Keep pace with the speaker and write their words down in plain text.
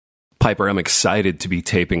Piper, I'm excited to be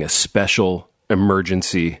taping a special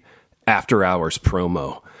emergency after-hours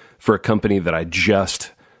promo for a company that I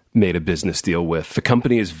just made a business deal with. The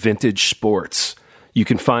company is Vintage Sports. You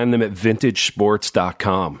can find them at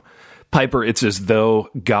vintagesports.com. Piper, it's as though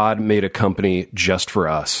God made a company just for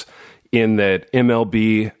us, in that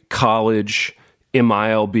MLB, college,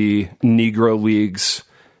 MILB, Negro Leagues,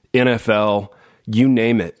 NFL, you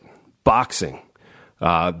name it, boxing.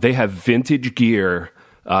 They have vintage gear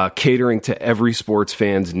catering to every sports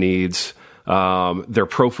fan's needs. Their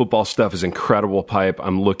pro football stuff is incredible, Pipe.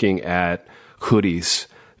 I'm looking at hoodies,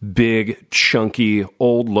 big, chunky,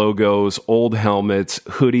 old logos, old helmets,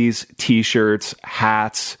 hoodies, T-shirts,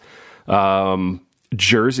 hats,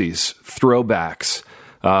 jerseys, throwbacks.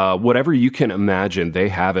 Whatever you can imagine, they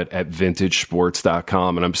have it at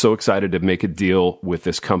vintagesports.com. And I'm so excited to make a deal with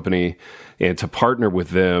this company and to partner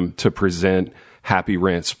with them to present Happy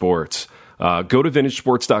Rant Sports. Go to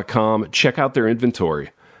vintagesports.com, check out their inventory,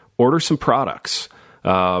 order some products.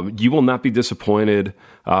 You will not be disappointed.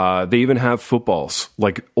 They even have footballs,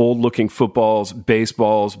 like old-looking footballs,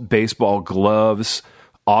 baseballs, baseball gloves,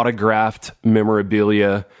 autographed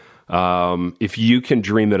memorabilia. If you can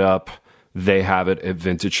dream it up, they have it at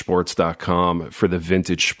vintagesports.com for the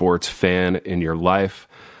vintage sports fan in your life.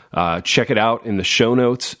 Check it out in the show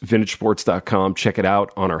notes, vintagesports.com. Check it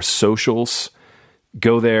out on our socials.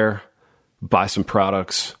 Go there, buy some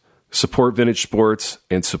products, support Vintage Sports,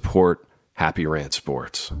 and support Happy Rant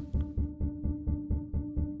Sports.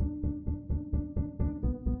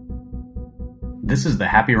 This is the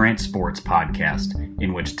Happy Rant Sports podcast,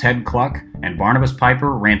 in which Ted Cluck and Barnabas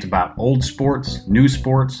Piper rant about old sports, new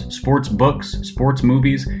sports, sports books, sports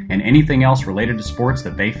movies, and anything else related to sports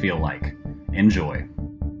that they feel like. Enjoy.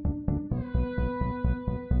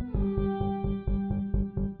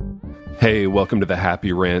 Hey, welcome to the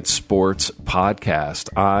Happy Rant Sports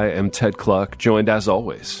podcast. I am Ted Cluck, joined as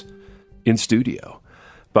always in studio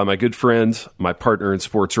by my good friend, my partner in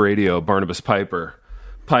sports radio, Barnabas Piper.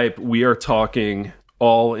 Pipe, we are talking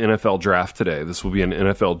all NFL draft today. This will be an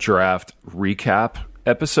NFL draft recap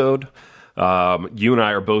episode. You and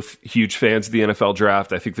I are both huge fans of the NFL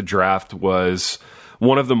draft. I think the draft was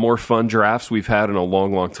one of the more fun drafts we've had in a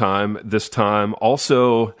long, long time. This time,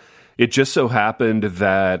 also, it just so happened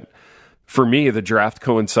that for me, the draft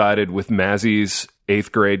coincided with Mazzy's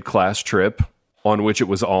 8th grade class trip, on which it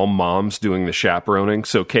was all moms doing the chaperoning.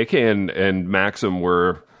 So KK and Maxim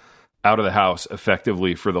were out of the house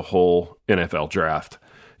effectively for the whole NFL draft.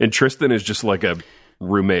 And Tristan is just like a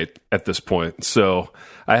roommate at this point. So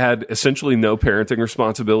I had essentially no parenting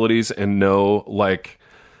responsibilities and no, like,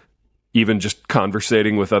 even just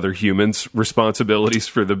conversating with other humans responsibilities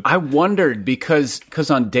for the... I wondered because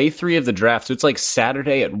on day 3 of the draft, so it's like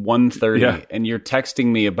Saturday at 1:30, and you're texting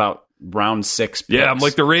me about round 6 picks. Yeah, I'm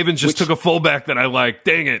like, the Ravens just took a fullback that I like.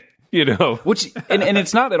 Dang it. You know, which and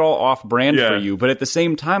it's not at all off brand for you, but at the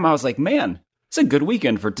same time, I was like, man, it's a good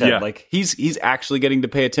weekend for Ted. Yeah. Like he's actually getting to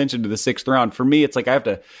pay attention to the 6th round. For me, it's like I have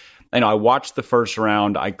to. I watched the first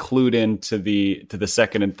round. I clued into the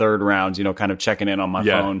second and third rounds. You know, kind of checking in on my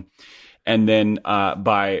phone, and then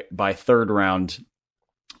by third round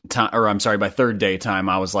time, or I'm sorry, by third day time,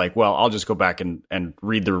 I was like, well, I'll just go back and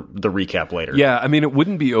read the recap later. Yeah, I mean, it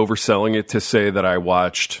wouldn't be overselling it to say that I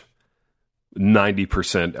watched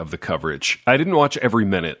 90% of the coverage. I didn't watch every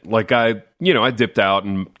minute. Like I dipped out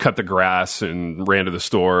and cut the grass and ran to the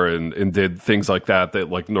store and did things like that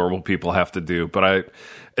like normal people have to do. But I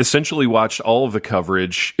essentially watched all of the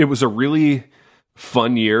coverage. It was a really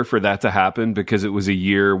fun year for that to happen because it was a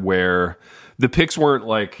year where the picks weren't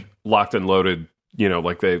like locked and loaded,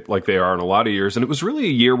 like they are in a lot of years. And it was really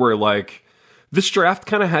a year where like this draft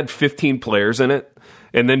kind of had 15 players in it.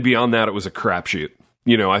 And then beyond that, it was a crapshoot.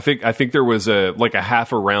 I think there was a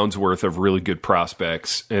half a round's worth of really good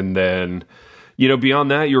prospects. And then, beyond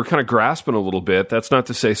that, you were kind of grasping a little bit. That's not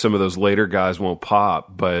to say some of those later guys won't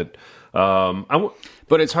pop, but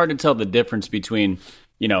but it's hard to tell the difference between,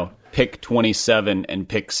 pick 27 and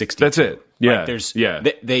pick 60. That's it. Yeah.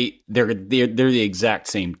 Like they're the exact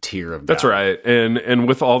same tier of guys. That's right. And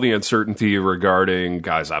with all the uncertainty regarding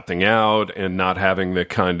guys opting out and not having the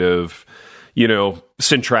kind of,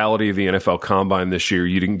 centrality of the NFL Combine this year,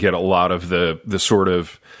 you didn't get a lot of the sort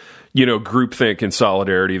of, groupthink and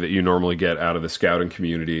solidarity that you normally get out of the scouting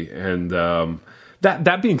community. And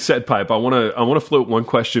that being said, Pipe, I want to float one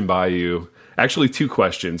question by you. Actually, 2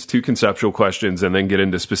 questions, 2 conceptual questions, and then get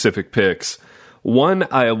into specific picks. One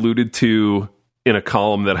I alluded to in a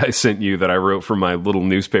column that I sent you that I wrote for my little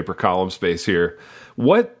newspaper column space here.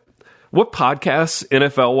 What podcasts,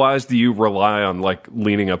 NFL-wise, do you rely on, like,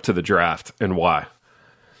 leading up to the draft, and why?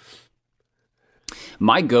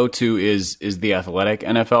 My go-to is the Athletic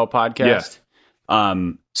NFL podcast.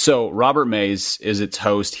 So Robert Mays is its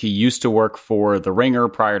host. He used to work for The Ringer.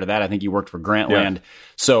 Prior to that, I think he worked for Grantland.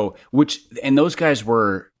 And those guys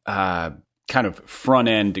were kind of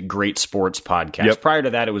front-end great sports podcasts. Prior to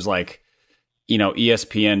that, it was like,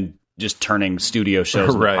 ESPN just turning studio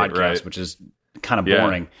shows into podcasts, which is kind of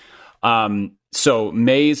boring. So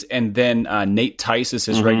Mays, and then Nate Tice is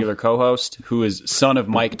his regular co-host, who is son of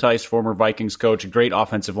Mike Tice, former Vikings coach, a great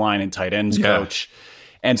offensive line and tight ends coach.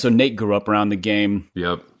 And so Nate grew up around the game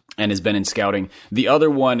and has been in scouting. The other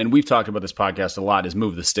one, and we've talked about this podcast a lot, is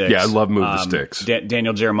Move the Sticks. Yeah, I love Move the Sticks.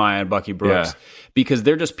 Daniel Jeremiah and Bucky Brooks, because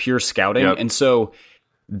they're just pure scouting. And so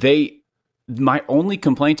my only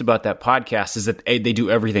complaint about that podcast is that they do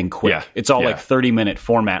everything quick. Yeah. It's all like 30-minute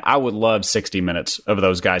format. I would love 60 minutes of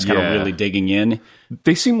those guys kind of really digging in.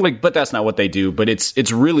 They seem like, but that's not what they do. But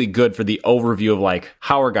it's really good for the overview of like,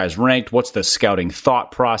 how are guys ranked? What's the scouting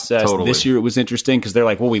thought process? Totally. This year it was interesting because they're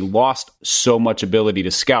like, well, we lost so much ability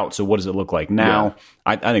to scout. So what does it look like now?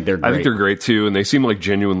 I think they're great. I think they're great too. And they seem like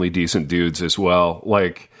genuinely decent dudes as well.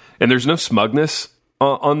 Like, and there's no smugness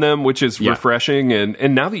on them, which is refreshing.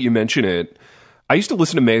 And now that you mention it, I used to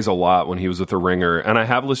listen to Mays a lot when he was with The Ringer, and I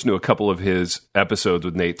have listened to a couple of his episodes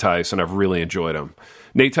with Nate Tice, and I've really enjoyed them.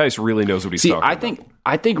 Nate Tice really knows what he's talking about.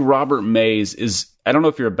 I think Robert Mays is, I don't know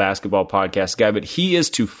if you're a basketball podcast guy, but he is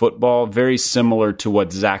to football very similar to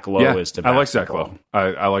what Zach Lowe is to basketball. I like Zach Lowe.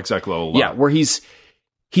 I like Zach Lowe a lot. Yeah, where he's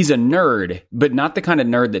a nerd, but not the kind of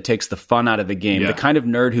nerd that takes the fun out of the game. The kind of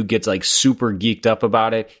nerd who gets like super geeked up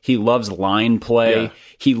about it. He loves line play. Yeah.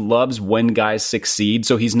 He loves when guys succeed.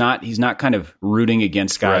 So he's not kind of rooting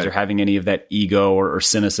against guys or having any of that ego or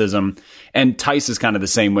cynicism. And Tice is kind of the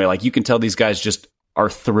same way. Like, you can tell these guys just are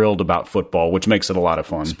thrilled about football, which makes it a lot of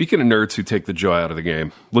fun. Speaking of nerds who take the joy out of the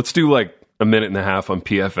game, let's do like a minute and a half on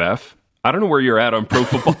PFF. I don't know where you're at on Pro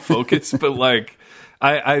Football Focus, but like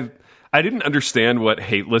I didn't understand what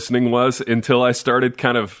hate listening was until I started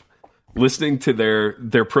kind of listening to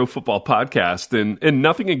their pro football podcast, and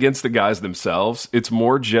nothing against the guys themselves. It's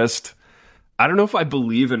more just, I don't know if I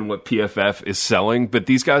believe in what PFF is selling, but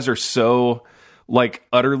these guys are so like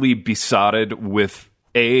utterly besotted with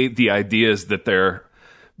the ideas that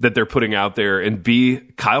they're putting out there, and B,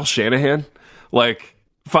 Kyle Shanahan. Like,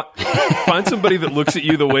 find somebody that looks at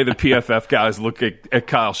you the way the PFF guys look at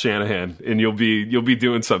Kyle Shanahan, and you'll be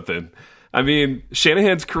doing something. I mean,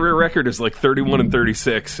 Shanahan's career record is like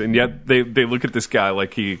 31-36, and yet they look at this guy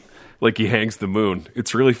like he hangs the moon.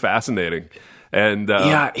 It's really fascinating. And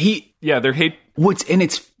their hate.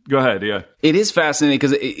 Go ahead. Yeah, it is fascinating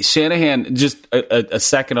because Shanahan. Just a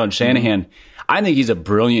second on Shanahan. I think he's a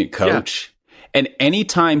brilliant coach. Yeah. And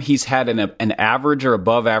anytime he's had an average or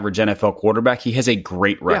above average NFL quarterback, he has a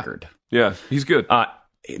great record. Yeah, he's good.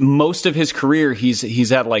 Most of his career, he's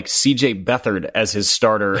had like C.J. Beathard as his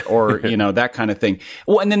starter, or that kind of thing.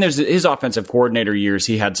 Well, and then there's his offensive coordinator years.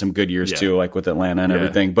 He had some good years too, like with Atlanta and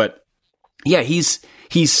everything. But yeah, he's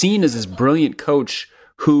seen as this brilliant coach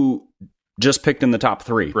who just picked in the top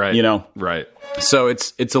 3. Right. Right. So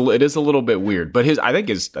it is a little bit weird, but I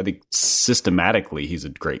think systematically he's a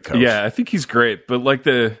great coach. Yeah, I think he's great. But like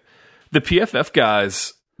the PFF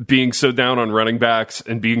guys being so down on running backs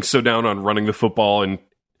and being so down on running the football and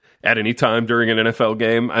at any time during an NFL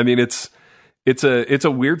game, I mean, it's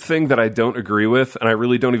a weird thing that I don't agree with, and I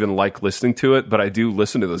really don't even like listening to it, but I do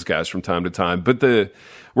listen to those guys from time to time. But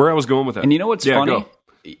where I was going with that, and you know what's funny? Go.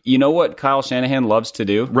 You know what Kyle Shanahan loves to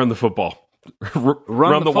do? Run the football.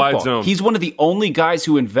 Run the wide zone. He's one of the only guys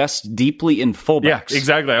who invests deeply in fullbacks. Yeah,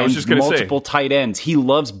 exactly. I was just going to say. Multiple tight ends. He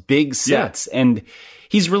loves big sets, and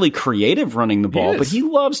he's really creative running the ball, but he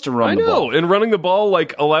loves to run the ball. I know, and running the ball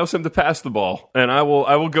like allows him to pass the ball, and I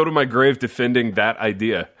will go to my grave defending that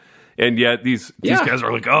idea. And yet these guys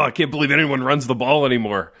are like, oh, I can't believe anyone runs the ball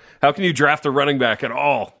anymore. How can you draft a running back at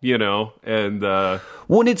all? And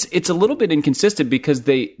well, it's a little bit inconsistent because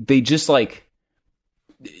they just like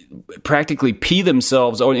practically pee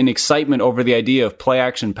themselves in excitement over the idea of play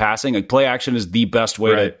action passing. Like, play action is the best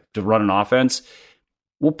way to run an offense.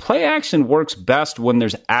 Well, play action works best when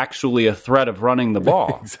there's actually a threat of running the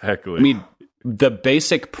ball. Exactly. I mean, the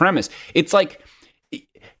basic premise. It's like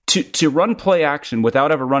to run play action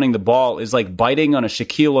without ever running the ball is like biting on a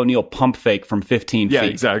Shaquille O'Neal pump fake from 15 feet. Yeah,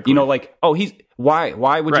 exactly. Why would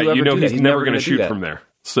you ever do that? He's never going to shoot from there.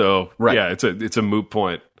 So, yeah, it's a moot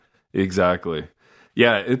point. Exactly.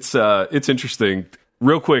 Yeah, it's interesting.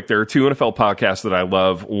 Real quick, there are 2 NFL podcasts that I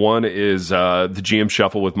love. One is the GM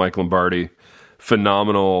Shuffle with Mike Lombardi.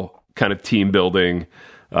 Phenomenal kind of team building,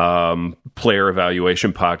 player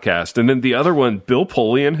evaluation podcast. And then the other one, Bill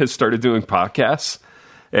Polian has started doing podcasts.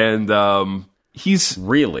 And he's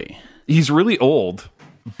really old,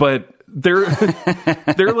 but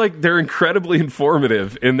they're incredibly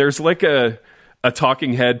informative, and there's like a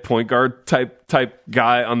talking head point guard type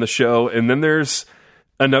guy on the show, and then there's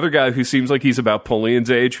another guy who seems like he's about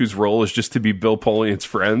Polian's age, whose role is just to be Bill Polian's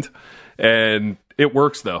friend, and it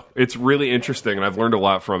works though. It's really interesting, and I've learned a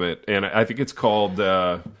lot from it. And I think it's called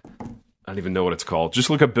I don't even know what it's called.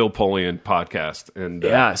 Just look up Bill Polian podcast, and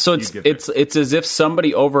so it's as if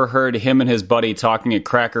somebody overheard him and his buddy talking at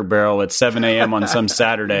Cracker Barrel at 7 a.m. on some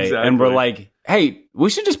Saturday, Exactly. and we're like, "Hey,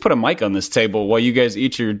 we should just put a mic on this table while you guys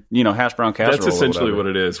eat your hash brown casserole." That's essentially what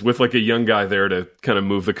it is, with like a young guy there to kind of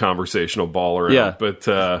move the conversational ball around. Yeah. But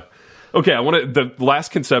okay, I want the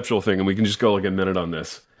last conceptual thing, and we can just go like a minute on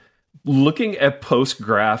this. Looking at post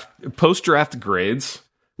draft grades,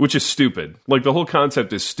 which is stupid. Like, the whole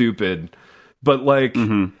concept is stupid, but like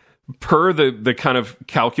per the kind of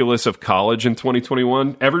calculus of college in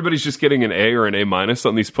 2021, everybody's just getting an A or an A minus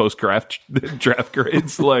on these post draft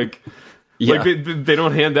grades. Like, like they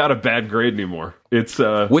don't hand out a bad grade anymore. It's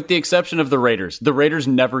with the exception of the Raiders. The Raiders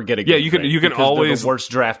never get a good grade. You can always they're the worst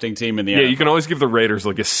drafting team in the NFL. You can always give the Raiders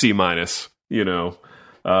like a C minus.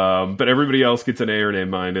 But everybody else gets an A or an A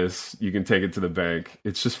minus. You can take it to the bank.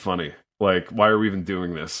 It's just funny. Like, why are we even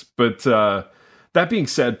doing this? But that being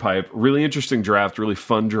said, Pipe, really interesting draft, really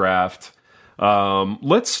fun draft.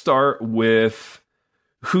 Let's start with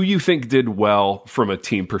who you think did well from a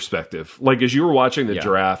team perspective. Like, as you were watching the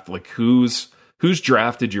draft, like whose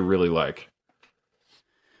draft did you really like?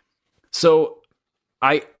 So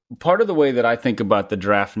part of the way that I think about the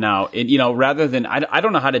draft now, rather than, I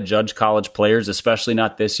don't know how to judge college players, especially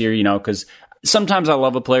not this year, because sometimes I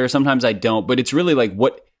love a player, sometimes I don't, but it's really like,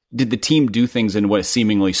 what did the team do things in what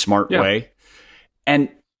seemingly smart way? And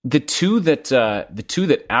the two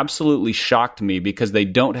that absolutely shocked me because they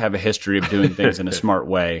don't have a history of doing things in a smart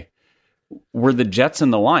way were the Jets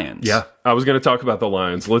and the Lions. Yeah, I was going to talk about the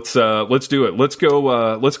Lions. Let's do it. Let's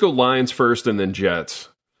go Lions first and then Jets.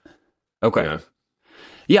 Okay.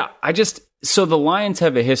 Yeah, so the Lions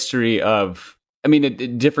have a history of, a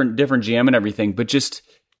different GM and everything, but just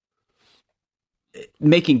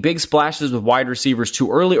making big splashes with wide receivers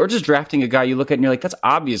too early, or just drafting a guy you look at and you're like, that's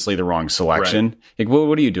obviously the wrong selection. Right. Like,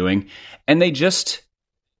 what are you doing? And they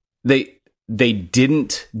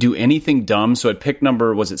didn't do anything dumb. So at pick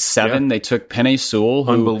number, was it 7? They took Penei Sewell,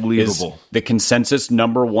 who unbelievable, is the consensus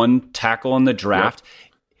number 1 tackle in the draft.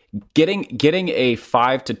 Getting a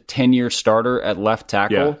 5 to 10 year starter at left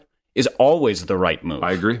tackle is always the right move.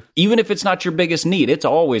 I agree. Even if it's not your biggest need, it's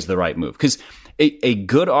always the right move, because a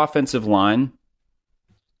good offensive line,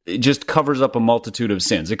 it just covers up a multitude of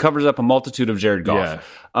sins. It covers up a multitude of Jared Goff.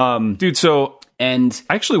 Dude, I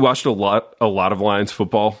actually watched a lot of Lions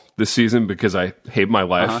football this season because I hate my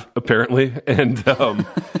life, apparently. And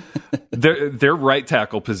their right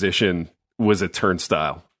tackle position was a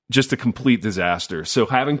turnstile, just a complete disaster. So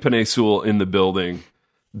having Penei Sewell in the building,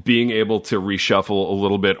 being able to reshuffle a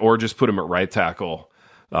little bit or just put him at right tackle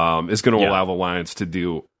is going to allow the Lions to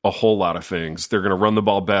do a whole lot of things. They're going to run the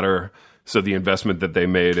ball better. So the investment that they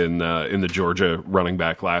made in the Georgia running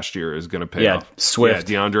back last year is going to pay off. Swift.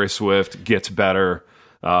 Yeah, DeAndre Swift gets better.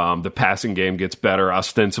 The passing game gets better.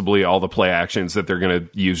 Ostensibly, all the play actions that they're going to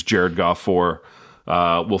use Jared Goff for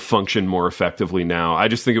will function more effectively now. I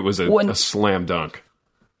just think it was a slam dunk.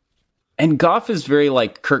 And Goff is very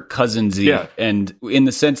like Kirk Cousins-y, and in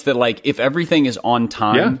the sense that, like, if everything is on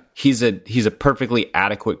time, he's a perfectly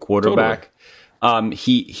adequate quarterback. Totally.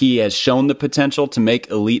 He has shown the potential to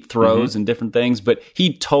make elite throws and different things, but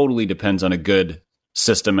he totally depends on a good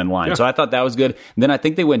system and line. So I thought that was good. And then I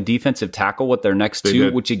think they went defensive tackle with their next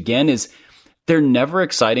two, which again is, they're never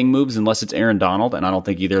exciting moves unless it's Aaron Donald, and I don't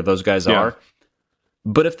think either of those guys are.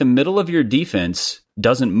 But if the middle of your defense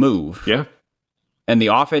doesn't move, and the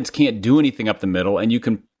offense can't do anything up the middle, and you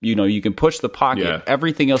can push the pocket,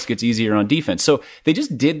 everything else gets easier on defense. So they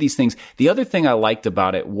just did these things. The other thing I liked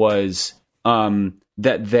about it was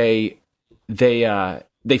that they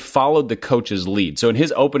followed the coach's lead. So in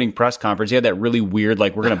his opening press conference, he had that really weird,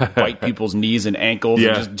 like, we're going to bite people's knees and ankles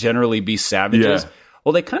and just generally be savages.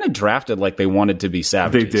 Well, they kind of drafted like they wanted to be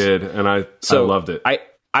savages. They did, and I loved it.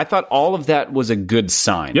 I thought all of that was a good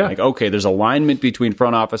sign. Like, okay, there's alignment between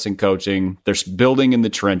front office and coaching. They're building in the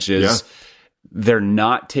trenches. They're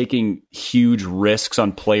not taking huge risks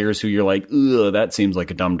on players who you're like, ugh, that seems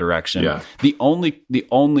like a dumb direction. The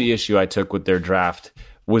only issue I took with their draft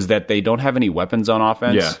was that they don't have any weapons on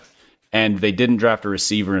offense, and they didn't draft a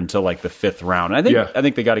receiver until like the 5th round. I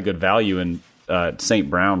think they got a good value in St.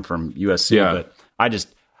 Brown from USC, but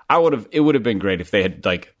it would have been great if they had,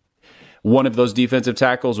 like, one of those defensive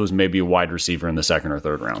tackles was maybe a wide receiver in the second or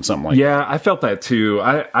third round, something like that. Yeah, I felt that too.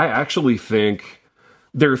 I actually think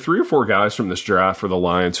there are 3 or 4 guys from this draft for the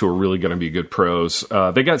Lions who are really going to be good pros.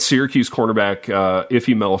 They got Syracuse cornerback Ife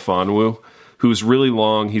Melifonwu, who's really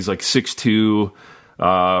long. He's like 6'2",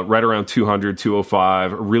 right around 200,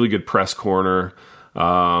 205, a really good press corner.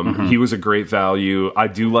 He was a great value. I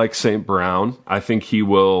do like St. Brown. I think he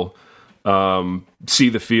will see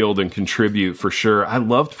the field and contribute for sure. I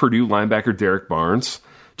loved Purdue linebacker Derek Barnes,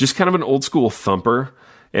 just kind of an old school thumper.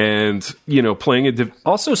 And, playing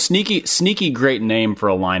also sneaky great name for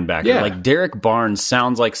a linebacker. Yeah. Like Derek Barnes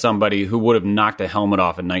sounds like somebody who would have knocked a helmet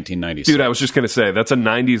off in 1996. Dude, I was just going to say, that's a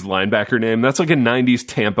 90s linebacker name. That's like a 90s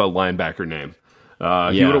Tampa linebacker name.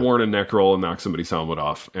 He would have worn a neck roll and knocked somebody's helmet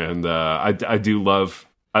off. And I love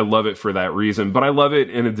it for that reason. But I love it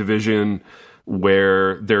in a division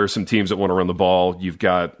where there are some teams that want to run the ball. You've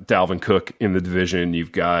got Dalvin Cook in the division.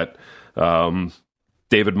 You've got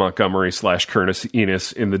David Montgomery / Curtis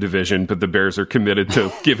Enis in the division, but the Bears are committed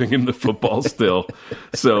to giving him the football still.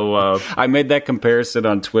 So I made that comparison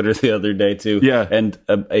on Twitter the other day too. Yeah, and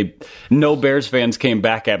no Bears fans came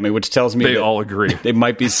back at me, which tells me they all agree. It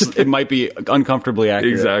might be uncomfortably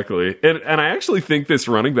accurate. Exactly, and I actually think this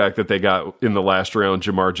running back that they got in the last round,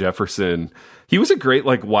 Jamar Jefferson, he was a great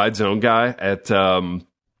wide zone guy at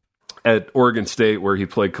Oregon State where he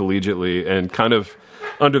played collegiately and kind of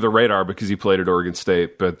under the radar because he played at Oregon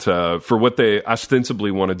State. But for what they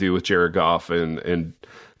ostensibly want to do with Jared Goff and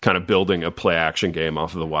kind of building a play action game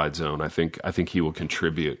off of the wide zone, I think he will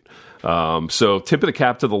contribute. So tip of the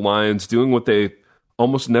cap to the Lions doing what they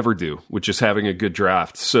almost never do, which is having a good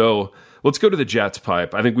draft. So let's go to the Jets,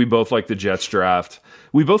 Pipe. I think we both like the Jets draft.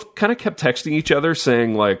 We both kind of kept texting each other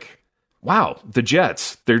saying wow, the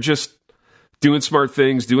Jets, they're just doing smart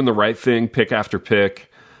things, doing the right thing, pick after pick.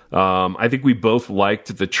 I think we both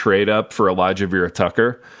liked the trade up for Elijah Vera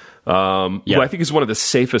Tucker, who I think is one of the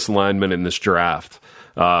safest linemen in this draft.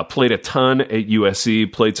 Played a ton at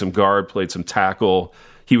USC, played some guard, played some tackle.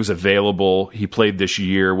 He was available. He played this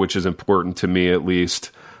year, which is important to me at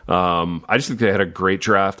least. I just think they had a great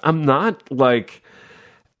draft. I'm not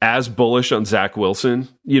as bullish on Zach Wilson.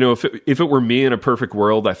 If it were me in a perfect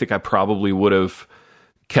world, I think I probably would have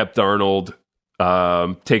kept Darnold,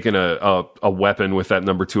 taken a weapon with that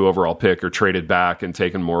number 2 overall pick, or traded back and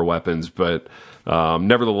taken more weapons. But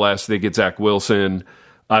nevertheless, they get Zach Wilson.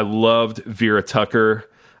 I loved Vera Tucker.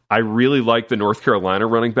 I really liked the North Carolina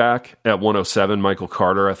running back at 107, Michael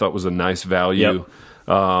Carter. I thought was a nice value.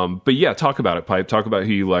 Yep. But yeah, talk about it, Pipe. Talk about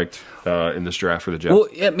who you liked in this draft for the Jets. Well,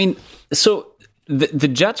 I mean, so the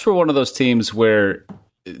Jets were one of those teams where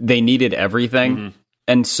they needed everything. Mm-hmm.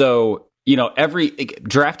 And so every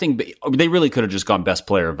drafting, they really could have just gone best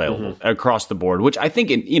player available across the board, which I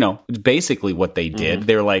think, it's basically what they did. Mm-hmm.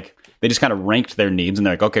 They were they just kind of ranked their needs and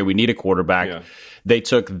they're like, okay, we need a quarterback. Yeah. They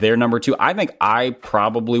took their number 2. I think I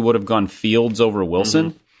probably would have gone Fields over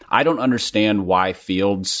Wilson. Mm-hmm. I don't understand why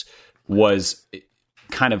Fields was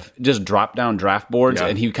kind of just dropped down draft boards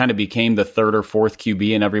and he kind of became the 3rd or 4th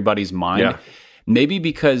QB in everybody's mind. Yeah. Maybe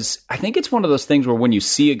because I think it's one of those things where when you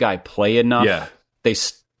see a guy play enough,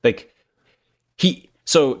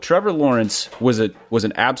 So Trevor Lawrence was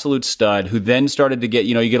an absolute stud who then started to get,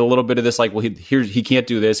 you get a little bit of this he can't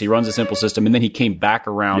do this. He runs a simple system, and then he came back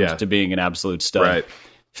around to being an absolute stud. Right.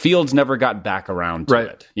 Fields never got back around to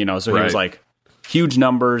it, so he was huge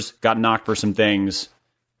numbers, got knocked for some things,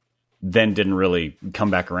 then didn't really come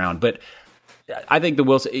back around. But I think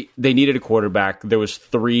they needed a quarterback. There was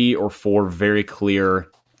 3 or 4 very clear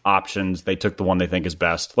options. They took the one they think is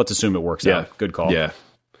best. Let's assume it works out. Good call. Yeah.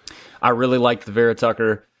 I really liked the Vera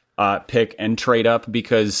Tucker pick and trade up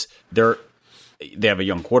because they have a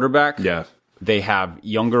young quarterback. Yeah. They have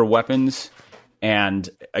younger weapons and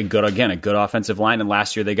a good offensive line. And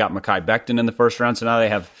last year they got Mekhi Becton in the first round. So now they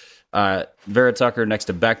have Vera Tucker next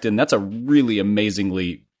to Becton. That's a really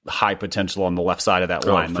amazingly high potential on the left side of that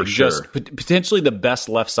line. For sure. Just potentially the best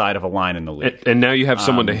left side of a line in the league. And now you have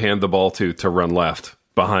someone to hand the ball to run left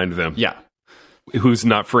behind them. Yeah. Who's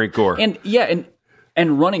not Frank Gore.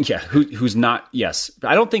 And running, who's not, yes.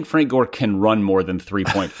 I don't think Frank Gore can run more than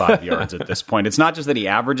 3.5 yards at this point. It's not just that he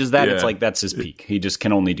averages that, it's that's his peak. He just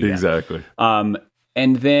can only do that. Exactly. And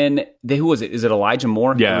then, who was it? Is it Elijah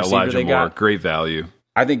Moore? Yeah, Elijah Moore. Great value.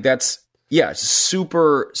 I think that's,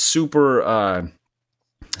 super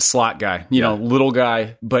slot guy. Little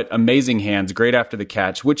guy, but amazing hands, great after the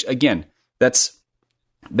catch, which, again, that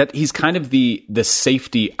he's kind of the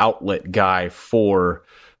safety outlet guy for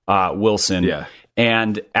Wilson. Yeah.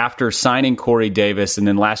 And after signing Corey Davis, and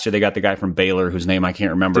then last year they got the guy from Baylor, whose name I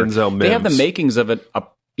can't remember. Denzel Mims. They have the makings of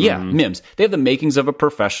Yeah, Mims. They have the makings of a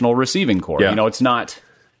professional receiving corps. Yeah.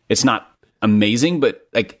 It's not amazing, but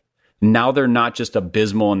like now they're not just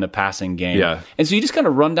abysmal in the passing game. Yeah. And so you just kind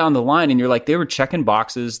of run down the line and you're like, they were checking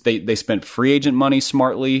boxes. They spent free agent money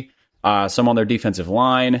smartly, some on their defensive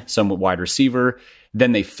line, some with wide receiver.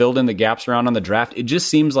 Then they filled in the gaps around on the draft. It just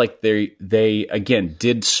seems like they again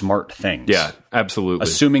did smart things. Yeah, absolutely.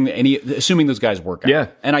 Assuming those guys work out. Yeah.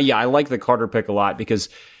 And I like the Carter pick a lot because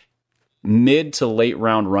mid to late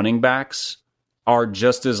round running backs are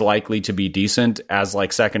just as likely to be decent as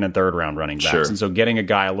like second and third round running backs. Sure. And so getting a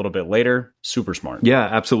guy a little bit later, super smart. Yeah,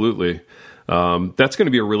 absolutely. That's going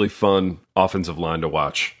to be a really fun offensive line to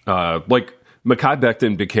watch. Like Mekhi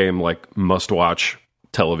Becton became like must-watch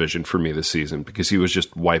television for me this season because he was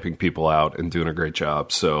just wiping people out and doing a great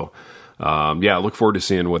job. So, I look forward to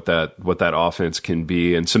seeing what that offense can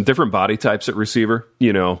be and some different body types at receiver.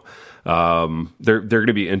 They're going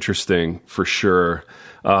to be interesting for sure.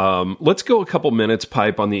 Let's go a couple minutes,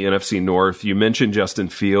 Pipe, on the NFC North. You mentioned Justin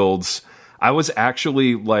Fields. I was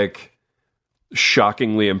actually like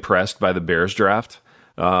shockingly impressed by the Bears draft.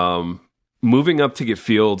 Moving up to get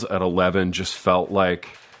Fields at 11 just felt like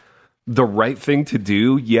the right thing to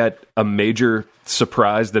do, yet a major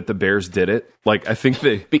surprise that the Bears did it. Like, I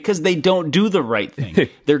think because they don't do the right thing.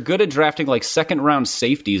 They're good at drafting like second round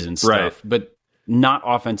safeties and stuff, right, but not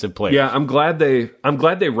offensive players. Yeah, I'm glad they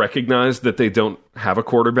recognize that they don't have a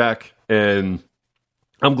quarterback, and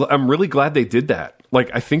I'm really glad they did that. Like,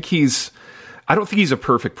 I don't think he's a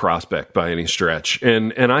perfect prospect by any stretch,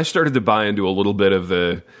 and I started to buy into a little bit of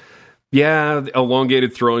the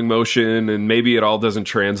elongated throwing motion, and maybe it all doesn't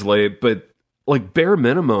translate, but like bare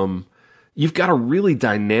minimum, you've got a really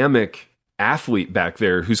dynamic athlete back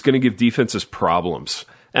there who's going to give defenses problems.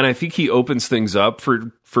 And I think he opens things up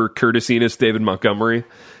for Curtis Enos, David Montgomery,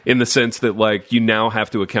 in the sense that like you now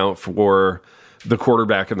have to account for the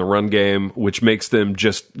quarterback in the run game, which makes them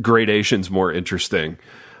just gradations more interesting.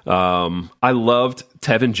 I loved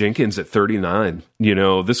Tevin Jenkins at 39.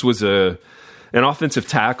 This was an offensive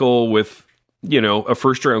tackle with, a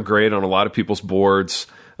first-round grade on a lot of people's boards.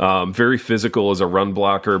 Very physical as a run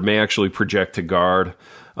blocker, may actually project to guard.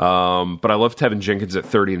 But I love Tevin Jenkins at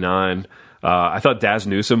 39. I thought Daz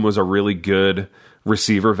Newsome was a really good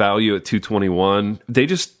receiver value at 221. They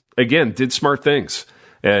just, again, did smart things.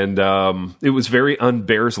 And it was very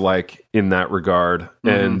un-Bears-like in that regard.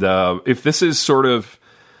 Mm-hmm. And if this is sort of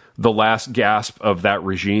the last gasp of that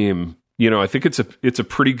regime, I think it's a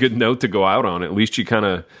pretty good note to go out on. At least you kind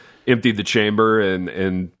of emptied the chamber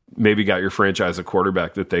and maybe got your franchise a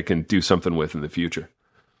quarterback that they can do something with in the future.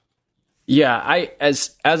 Yeah,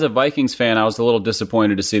 as a Vikings fan, I was a little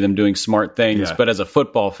disappointed to see them doing smart things, Yeah. but as a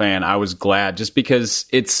football fan, I was glad just because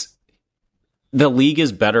the league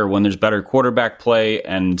is better when there's better quarterback play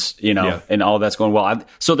and, and all that's going well.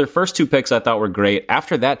 So their first two picks I thought were great.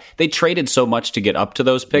 After that, they traded so much to get up to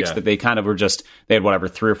those picks that they kind of were they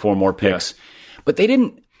had 3 or 4 more picks. Yeah. But they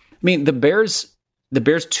didn't, the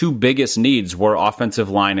Bears' two biggest needs were offensive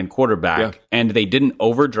line and quarterback, and they didn't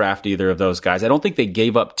overdraft either of those guys. I don't think they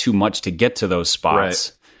gave up too much to get to those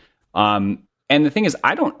spots. Right. And the thing is,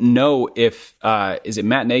 I don't know if is it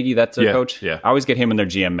Matt Nagy that's their coach? Yeah. I always get him and their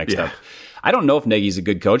GM mixed up. I don't know if Nagy's a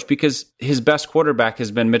good coach because his best quarterback has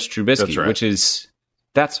been Mitch Trubisky, right.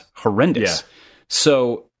 that's horrendous. Yeah.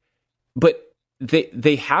 So, but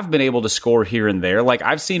they have been able to score here and there. Like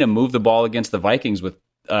I've seen him move the ball against the Vikings with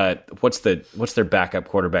what's their backup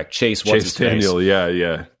quarterback? Chase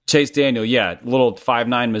Daniel, Chase Daniel, little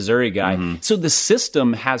 5'9" Missouri guy. Mm-hmm. So the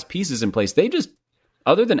system has pieces in place. They just,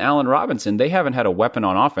 other than Allen Robinson, they haven't had a weapon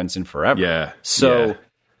on offense in forever. Yeah. So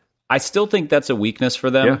I still think that's a weakness for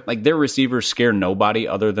them. Yeah. Like their receivers scare nobody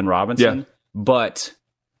other than Robinson. Yeah. But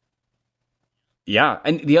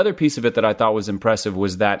and the other piece of it that I thought was impressive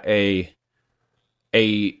was that a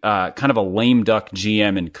kind of a lame duck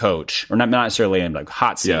GM and coach, or not necessarily lame duck,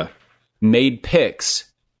 hot seat, made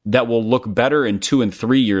picks that will look better in 2 and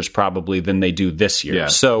 3 years probably than they do this year. Yeah.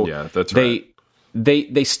 So that's right.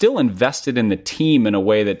 They still invested in the team in a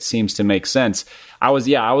way that seems to make sense. I was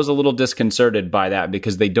a little disconcerted by that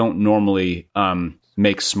because they don't normally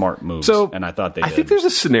make smart moves. And I thought they did. I think there's a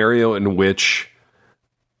scenario in which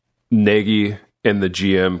Nagy and the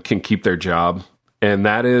GM can keep their job, and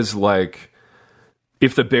that is like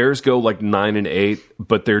if the Bears go like 9-8,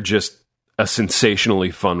 but they're just a sensationally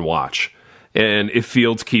fun watch, and if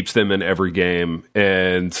Fields keeps them in every game,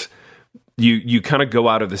 and you kind of go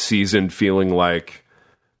out of the season feeling like,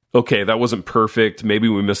 okay, that wasn't perfect. Maybe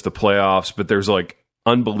we missed the playoffs, but there's like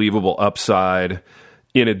unbelievable upside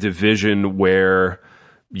in a division where,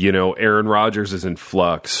 Aaron Rodgers is in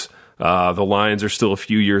flux. The Lions are still a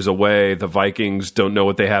few years away. The Vikings don't know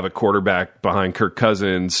what they have at quarterback behind Kirk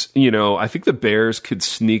Cousins. I think the Bears could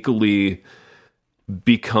sneakily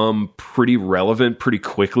become pretty relevant pretty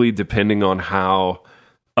quickly, depending on how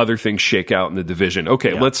other things shake out in the division.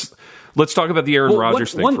 Okay, let's talk about the Aaron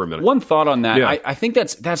Rodgers thing for a minute. One thought on that. Yeah. I think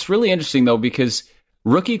that's really interesting, though, because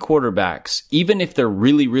rookie quarterbacks, even if they're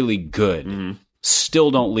really, really good, still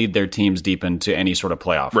don't lead their teams deep into any sort of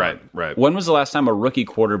playoff run. Right. When was the last time a rookie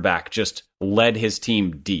quarterback just led his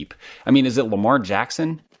team deep? I mean, is it Lamar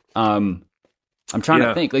Jackson? I'm trying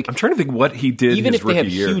to think. I'm trying to think what he did. Even his if they have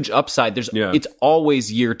year. huge upside, it's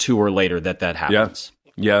always year 2 or later that happens.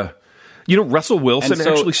 Yeah. Russell Wilson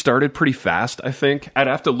actually started pretty fast. I think I'd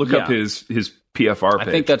have to look up his PFR page.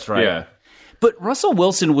 I think that's right. Yeah. But Russell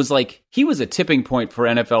Wilson was he was a tipping point for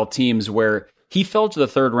NFL teams where he fell to the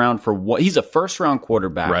third round for what? He's a first-round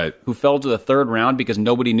quarterback who fell to the third round because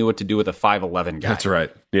nobody knew what to do with a 5'11" guy. That's right.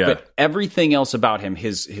 Yeah. But everything else about him,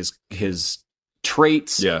 his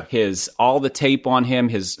traits, his all the tape on him,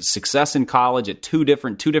 his success in college at two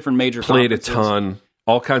different major played conferences. A ton,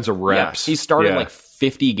 all kinds of reps. Yeah, he started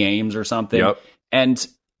 50 games or something. Yep. And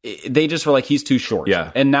they just were he's too short.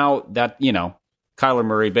 Yeah. And now that, Kyler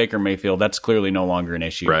Murray, Baker Mayfield, that's clearly no longer an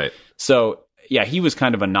issue. Right. So, yeah, he was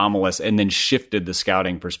kind of anomalous and then shifted the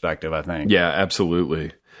scouting perspective, I think. Yeah,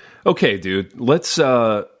 absolutely. Okay, dude, let's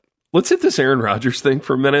hit this Aaron Rodgers thing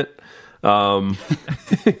for a minute.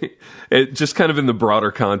 It just kind of in the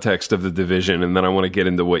broader context of the division, and then I want to get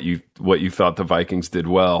into what you thought the Vikings did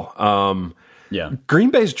well.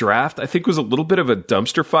 Green Bay's draft, I think, was a little bit of a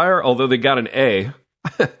dumpster fire, although they got an A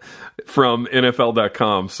from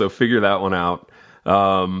NFL.com, so figure that one out.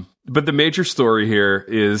 But the major story here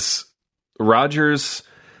is Rodgers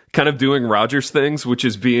kind of doing Rodgers things, which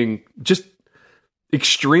is being just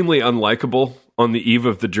extremely unlikable on the eve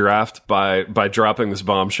of the draft by dropping this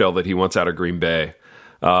bombshell that he wants out of Green Bay.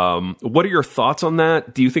 What are your thoughts on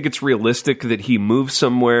that? Do you think it's realistic that he moves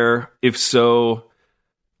somewhere? If so,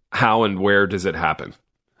 how and where does it happen?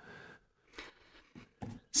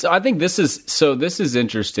 So I think this is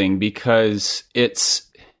interesting because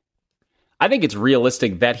I think it's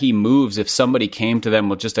realistic that he moves if somebody came to them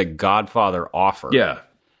with just a Godfather offer. Yeah.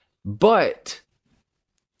 But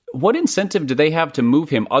what incentive do they have to move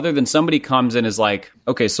him other than somebody comes in and is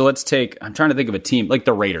okay, so I'm trying to think of a team like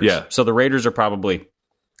the Raiders. Yeah. So the Raiders come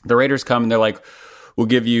and they're we'll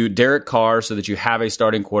give you Derek Carr so that you have a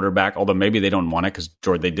starting quarterback, although maybe they don't want it because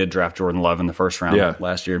they did draft Jordan Love in the first round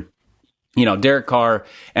last year. Derek Carr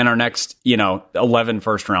and our next, 11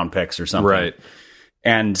 first-round picks or something. Right.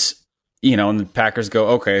 And, and the Packers go,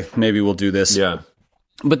 okay, maybe we'll do this. Yeah.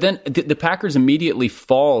 But then the Packers immediately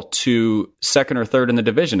fall to second or third in the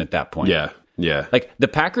division at that point. Yeah. Yeah. The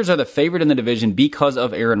Packers are the favorite in the division because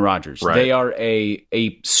of Aaron Rodgers. Right. They are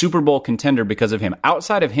a Super Bowl contender because of him.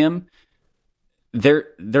 Outside of him, they're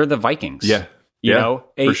the Vikings. Yeah.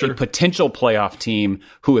 A potential playoff team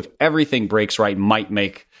who, if everything breaks right, might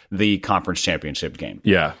make the conference championship game.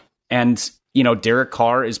 Yeah. And, Derek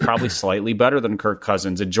Carr is probably slightly better than Kirk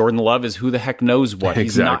Cousins, and Jordan Love is who the heck knows what. Exactly.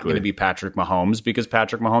 He's not going to be Patrick Mahomes because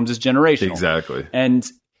Patrick Mahomes is generational. Exactly. And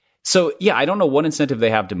so, I don't know what incentive they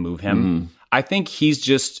have to move him. I think he's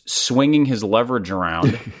just swinging his leverage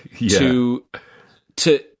around to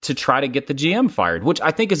try to get the GM fired, which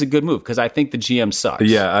I think is a good move because I think the GM sucks.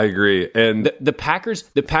 Yeah, I agree. And the Packers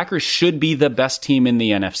should be the best team in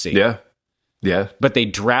the NFC. Yeah. Yeah. But they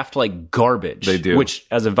draft like garbage. They do. Which,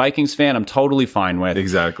 as a Vikings fan, I'm totally fine with.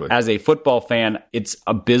 Exactly. As a football fan, it's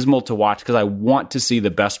abysmal to watch because I want to see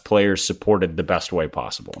the best players supported the best way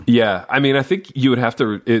possible. Yeah. I mean, I think you would have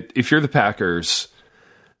to, if you're the Packers,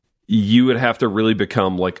 you would have to really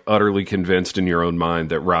become utterly convinced in your own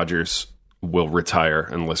mind that Rodgers will retire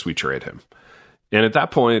unless we trade him. And at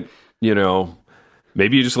that point,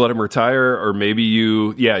 maybe you just let him retire, or maybe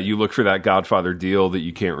you look for that Godfather deal that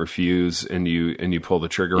you can't refuse, and you pull the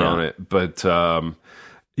trigger on it. But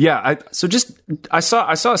I saw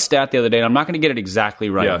a stat the other day, and I'm not going to get it exactly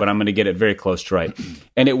right, but I'm going to get it very close to right.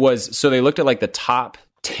 And it was, so they looked at the top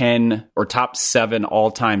 10 or top 7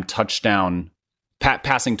 all-time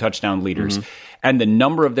passing touchdown leaders, and the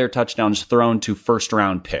number of their touchdowns thrown to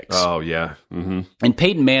first-round picks. Oh yeah, and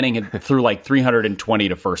Peyton Manning had threw 320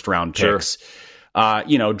 to first-round picks. Sure.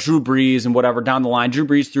 Drew Brees and whatever down the line. Drew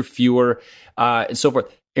Brees threw fewer and so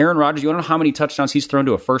forth. Aaron Rodgers, you want to know how many touchdowns he's thrown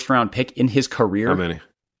to a first-round pick in his career? How many?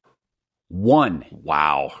 1.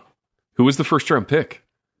 Wow. Who was the first-round pick?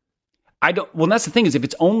 Well, that's the thing is, if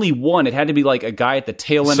it's only 1, it had to be a guy at the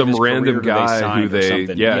tail end of his career. Some random guy who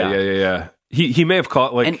they. Yeah. He may have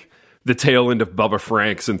caught the tail end of Bubba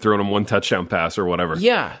Franks and throwing him one touchdown pass or whatever.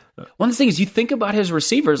 Yeah. One of the things you think about his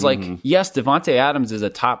receivers, like, yes, Devontae Adams is a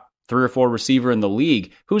top 3 or 4 receiver in the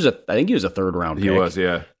league. I think he was a 3rd round pick. He was,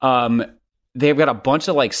 yeah. They've got a bunch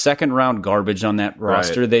of like 2nd round garbage on that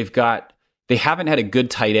roster. Right. They haven't had a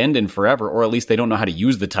good tight end in forever, or at least they don't know how to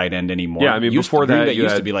use the tight end anymore. Yeah, I mean, before that,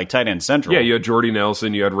 used to be like tight end central. Yeah, you had Jordy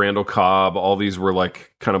Nelson, you had Randall Cobb. All these were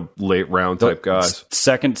like kind of late round type guys.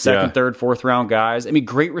 Second, 3rd, 4th round guys. I mean,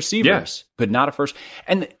 great receivers, but not a first.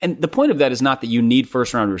 And the point of that is not that you need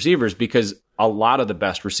first round receivers, because a lot of the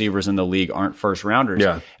best receivers in the league aren't first rounders.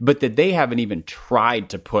 Yeah. But that they haven't even tried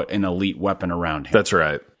to put an elite weapon around him. That's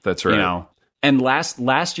right. You know. And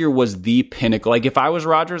last year was the pinnacle. Like, if I was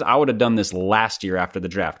Rodgers, I would have done this last year after the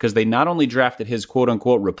draft, because they not only drafted his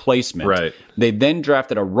quote-unquote replacement, right. They then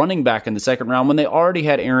drafted a running back in the 2nd round when they already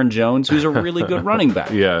had Aaron Jones, who's a really good running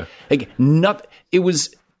back. Yeah. Like,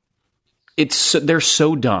 they're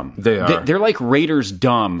so dumb. They are. They're like Raiders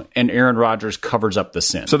dumb, and Aaron Rodgers covers up the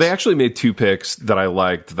sins. So they actually made 2 picks that I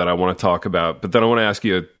liked that I want to talk about, but then I want to ask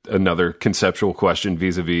you another conceptual question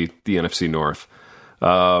vis-a-vis the NFC North.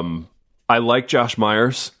 I like Josh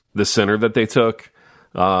Myers, the center that they took.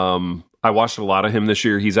 I watched a lot of him this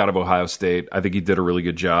year. He's out of Ohio State. I think he did a really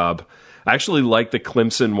good job. I actually like the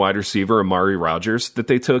Clemson wide receiver, Amari Rodgers, that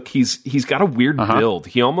they took. He's got a weird build.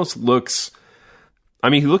 He almost looks... I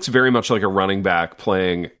mean, he looks very much like a running back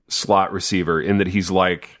playing slot receiver, in that he's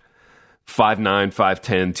like 5'9", 5'10",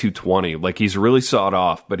 220. Like, he's really sawed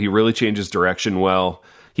off, but he really changes direction well.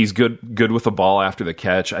 He's good with the ball after the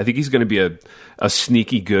catch. I think he's going to be a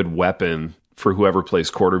sneaky good weapon for whoever plays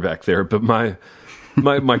quarterback there. But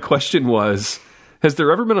my question was, has there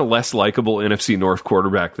ever been a less likable NFC North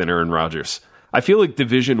quarterback than Aaron Rodgers? I feel like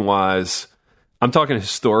division-wise, I'm talking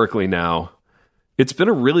historically now, it's been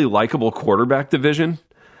a really likable quarterback division.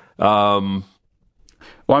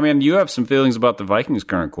 Well, I mean, you have some feelings about the Vikings'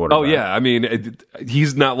 current quarterback. Oh, yeah. I mean,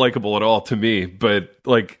 he's not likable at all to me, but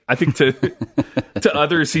like, I think to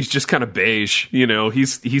others, he's just kind of beige. You know,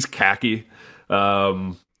 he's khaki.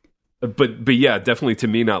 But yeah, definitely to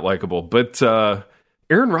me, not likable. But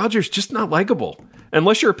Aaron Rodgers, just not likable.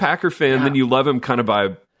 Unless you're a Packer fan, then you love him kind of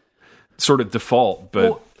by sort of default.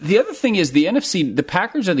 But the other thing is the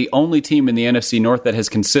Packers are the only team in the NFC North that has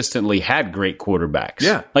consistently had great quarterbacks.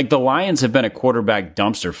 Yeah. Like, the Lions have been a quarterback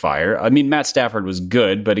dumpster fire. I mean, Matt Stafford was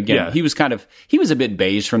good, but again, he was a bit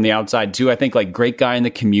beige from the outside too. I think, like, great guy in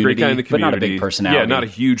the community, but not a big personality. Yeah, not a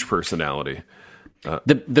huge personality.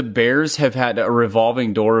 The Bears have had a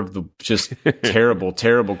revolving door of the just terrible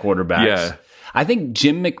quarterbacks. Yeah. I think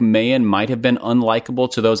Jim McMahon might have been unlikable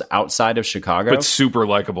to those outside of Chicago. But super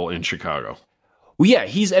likable in Chicago. Well, yeah,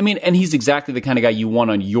 he's exactly the kind of guy you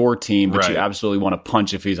want on your team, but you absolutely want to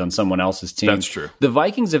punch if he's on someone else's team. That's true. The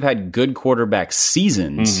Vikings have had good quarterback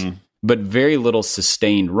seasons, but very little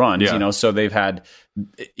sustained runs. Yeah. You know, so they've had,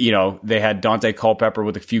 they had Dante Culpepper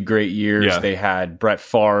with a few great years. Yeah. They had Brett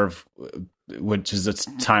Favre, which is a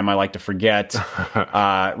time I like to forget.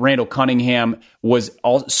 Randall Cunningham was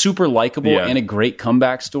all super likable and a great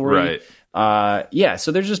comeback story. Right.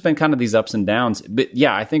 So there's just been kind of these ups and downs. But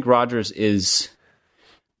yeah, I think Rodgers is...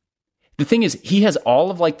 The thing is, he has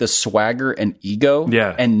all of like the swagger and ego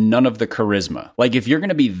and none of the charisma. Like, if you're going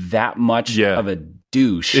to be that much of a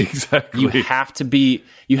douche, exactly, you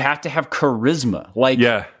have to have charisma.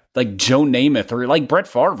 Like Joe Namath, or like Brett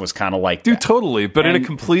Favre was kind of like that. Totally, but in a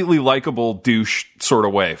completely likable douche sort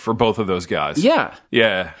of way for both of those guys. Yeah.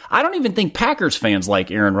 Yeah. I don't even think Packers fans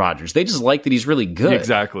like Aaron Rodgers. They just like that he's really good.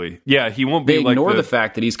 Exactly. Yeah, he won't be They ignore the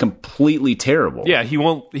fact that he's completely terrible. Yeah, he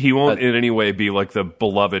won't in any way be like the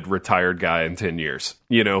beloved retired guy in 10 years.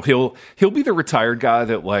 You know, he'll be the retired guy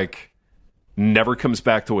that like never comes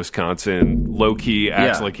back to Wisconsin, low key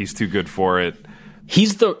acts like he's too good for it.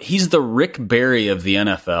 He's the Rick Barry of the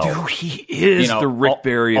NFL. Dude, he is the Rick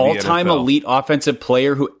Barry of the NFL. All-time elite offensive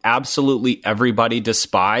player who absolutely everybody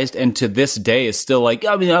despised, and to this day is still like,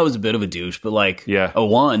 I mean, I was a bit of a douche, but like, I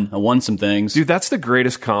won some things. Dude, that's the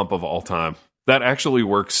greatest comp of all time. That actually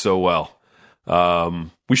works so well.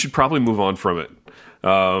 We should probably move on from it.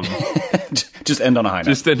 Just end on a high note.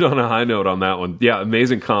 Just end on a high note on that one. Yeah,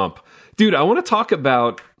 amazing comp. Dude, I want to talk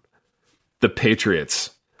about the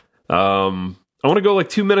Patriots. I want to go like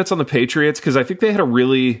 2 minutes on the Patriots because I think they had a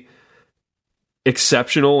really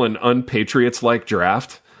exceptional and un-Patriots-like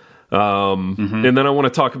draft. And then I want to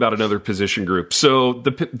talk about another position group. So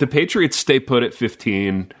the Patriots stay put at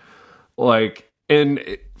 15. Like, and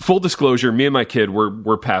full disclosure, me and my kid,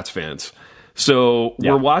 we're Pats fans. So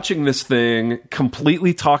we're watching this thing,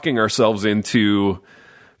 completely talking ourselves into,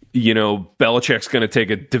 Belichick's going to take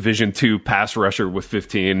a Division II pass rusher with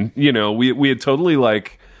 15. We had totally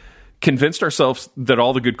like convinced ourselves that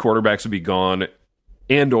all the good quarterbacks would be gone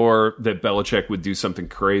and or that Belichick would do something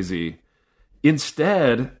crazy.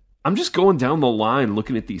 Instead, I'm just going down the line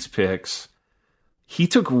looking at these picks. He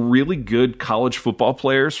took really good college football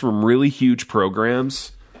players from really huge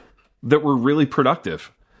programs that were really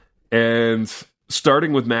productive. And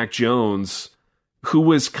starting with Mac Jones, who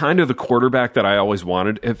was kind of the quarterback that I always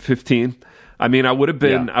wanted at 15. I mean, I would have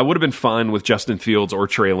been fine with Justin Fields or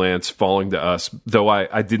Trey Lance falling to us, though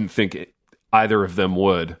I didn't think either of them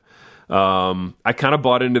would. I kind of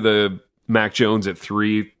bought into the Mac Jones at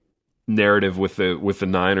 3 narrative with the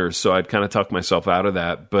Niners, so I'd kind of tuck myself out of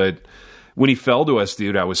that. But when he fell to us,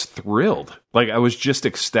 dude, I was thrilled. Like, I was just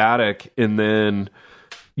ecstatic. And then,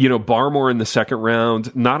 Barmore in the second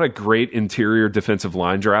round, not a great interior defensive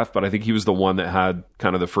line draft, but I think he was the one that had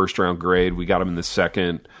kind of the first round grade. We got him in the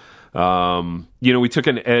second. We took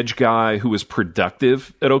an edge guy who was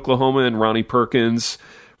productive at Oklahoma and Ronnie Perkins.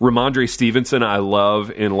 Ramondre Stevenson, I love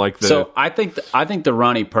in So I think the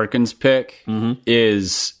Ronnie Perkins pick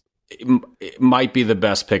might be the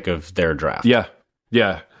best pick of their draft. Yeah.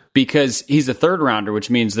 Yeah. Because he's a third rounder, which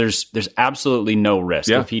means there's absolutely no risk.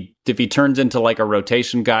 Yeah. If he turns into like a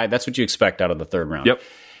rotation guy, that's what you expect out of the third round. Yep.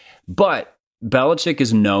 But Belichick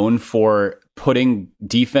is known for putting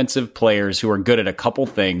defensive players who are good at a couple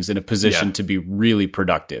things in a position to be really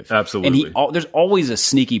productive. Absolutely. And there's always a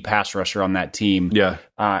sneaky pass rusher on that team. Yeah.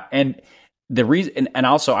 And the reason, and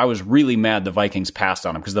also I was really mad the Vikings passed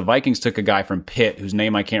on him because the Vikings took a guy from Pitt whose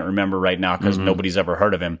name I can't remember right now because nobody's ever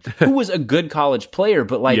heard of him, who was a good college player,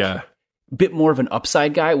 but a bit more of an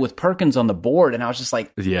upside guy with Perkins on the board. And I was just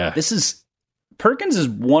like, Perkins is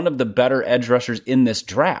one of the better edge rushers in this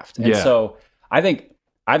draft. And so I think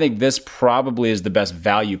this probably is the best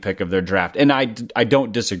value pick of their draft. And I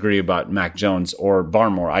don't disagree about Mac Jones or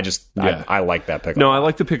Barmore. I like that pick. No, I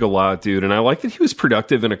like the pick a lot, dude. And I like that he was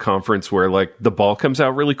productive in a conference where the ball comes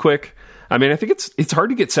out really quick. I mean, I think it's hard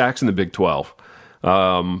to get sacks in the Big 12.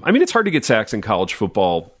 It's hard to get sacks in college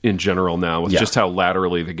football in general now with just how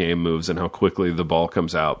laterally the game moves and how quickly the ball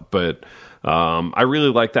comes out. But I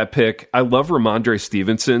really like that pick. I love Ramondre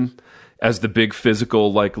Stevenson as the big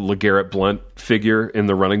physical, LeGarrette Blount figure in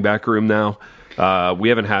the running back room now. We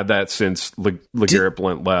haven't had that since LeGarrette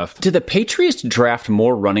Blount left. Did the Patriots draft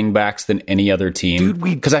more running backs than any other team? Dude,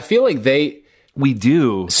 because I feel like we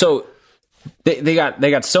do. So they got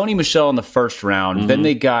Sony Michel in the first round. Then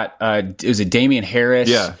they got was it Damian Harris?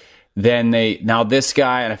 Yeah. Then now this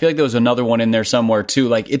guy, and I feel like there was another one in there somewhere too.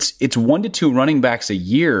 Like it's 1 to 2 running backs a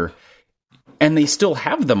year. And they still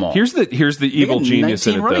have them all. Here's the evil genius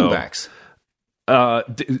in it, running though. Backs.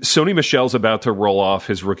 Sony Michel's about to roll off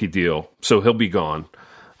his rookie deal, so he'll be gone.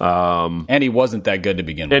 And he wasn't that good to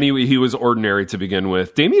begin with. And he was ordinary to begin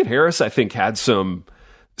with. Damian Harris, I think, had some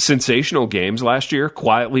sensational games last year,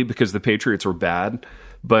 quietly because the Patriots were bad.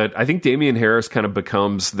 But I think Damian Harris kind of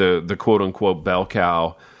becomes the quote-unquote bell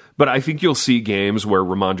cow. But I think you'll see games where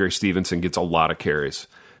Ramondre Stevenson gets a lot of carries.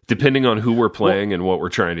 Depending on who we're playing and what we're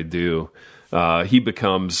trying to do. He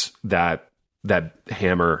becomes that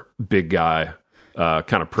hammer, big guy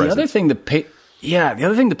kind of presence. The other thing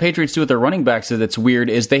the Patriots do with their running backs that's weird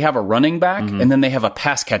is they have a running back and then they have a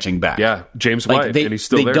pass catching back. Yeah, James White, and he's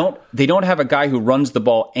still there. They don't have a guy who runs the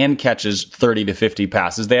ball and catches 30 to 50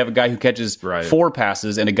 passes. They have a guy who catches 4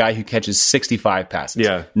 passes and a guy who catches 65 passes.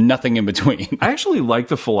 Yeah, nothing in between. I actually like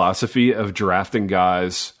the philosophy of drafting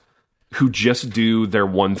guys who just do their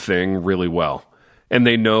one thing really well. And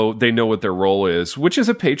they know what their role is, which is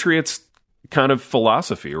a Patriots kind of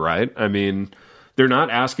philosophy, right? I mean, they're not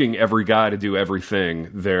asking every guy to do everything.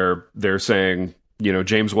 They're saying,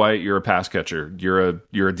 James White, you're a pass catcher. You're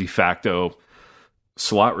a de facto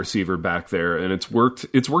slot receiver back there, and it's worked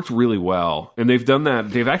really well. And they've done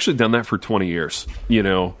that. They've actually done that for 20 years.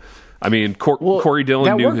 I mean, Corey Dillon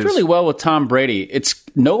that worked really well with Tom Brady. It's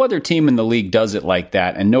no other team in the league does it like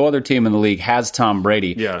that, and no other team in the league has Tom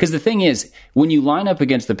Brady. Yeah. Because the thing is, when you line up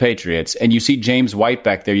against the Patriots and you see James White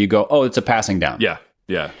back there, you go, "Oh, it's a passing down." Yeah,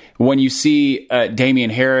 yeah. When you see Damian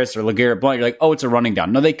Harris or LeGarrette Blount, you're like, "Oh, it's a running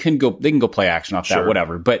down." No, they can go play action off that,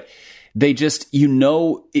 whatever. But they just,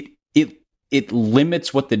 it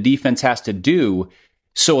limits what the defense has to do.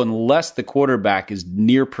 So unless the quarterback is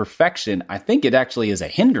near perfection, I think it actually is a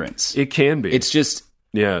hindrance. It can be. It's just,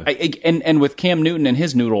 yeah. And with Cam Newton and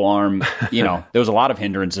his noodle arm, there was a lot of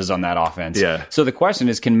hindrances on that offense. Yeah. So the question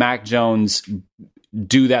is, can Mac Jones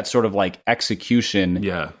do that sort of execution?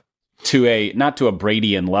 Yeah. Not to a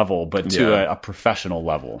Brady-an level, but to a professional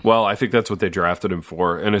level. Well, I think that's what they drafted him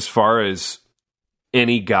for. And as far as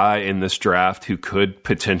any guy in this draft who could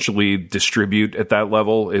potentially distribute at that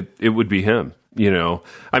level, it would be him.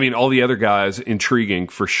 I mean, all the other guys, intriguing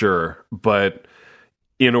for sure. But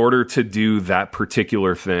in order to do that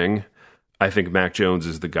particular thing, I think Mac Jones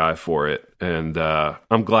is the guy for it. And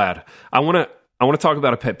I'm glad. I want to talk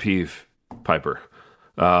about a pet peeve, Piper.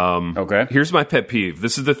 Okay. Here's my pet peeve.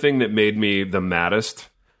 This is the thing that made me the maddest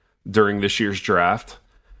during this year's draft.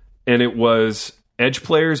 And it was edge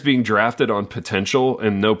players being drafted on potential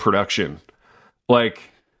and no production. Like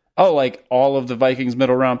all of the Vikings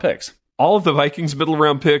middle round picks. All of the Vikings middle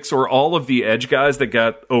round picks, or all of the edge guys that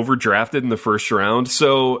got overdrafted in the first round.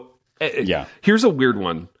 So here's a weird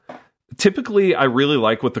one. Typically, I really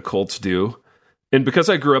like what the Colts do. And because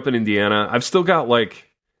I grew up in Indiana, I've still got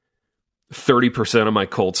like 30% of my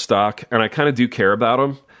Colts stock, and I kind of do care about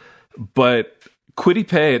them. But Kwity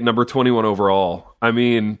Paye at number 21 overall, I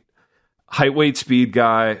mean, height, weight, speed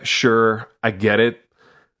guy, sure, I get it.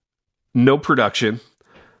 No production.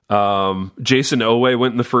 Jason Owe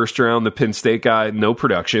went in the first round, the Penn State guy, no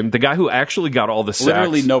production. The guy who actually got all the sacks.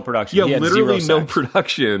 Literally no production. Yeah, literally no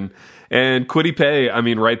production. And Kwity Paye, I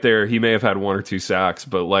mean, right there, he may have had 1 or 2 sacks,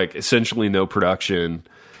 but like essentially no production.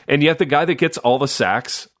 And yet the guy that gets all the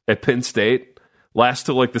sacks at Penn State lasts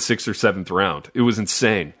till like the 6th or 7th round. It was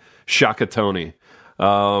insane. Shaka Toney.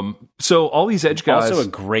 So all these edge guys. Also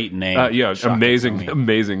a great name. Shaka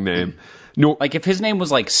amazing name. No, like if his name was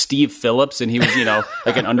like Steve Phillips and he was,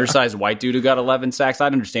 like an undersized white dude who got 11 sacks,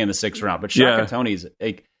 I'd understand the 6th round. But Shaka Toney's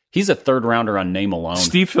like, he's a 3rd rounder on name alone.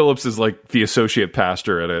 Steve Phillips is like the associate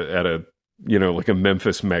pastor at a like a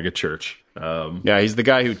Memphis megachurch. He's the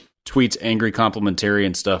guy who tweets angry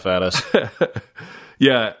complimentarian stuff at us.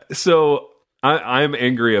 Yeah, so I'm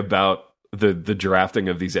angry about the drafting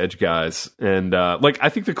of these edge guys, and I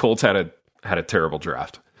think the Colts had a terrible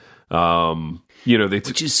draft.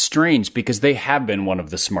 Which is strange because they have been one of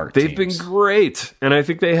the smart teams. They've been great, and I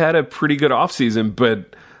think they had a pretty good offseason,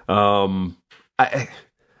 but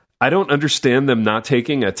I don't understand them not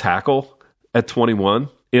taking a tackle at 21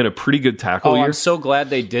 in a pretty good tackle year. I'm so glad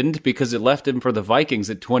they didn't, because it left him for the Vikings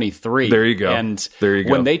at 23. There you go. And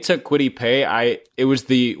when they took Kwity Paye, it was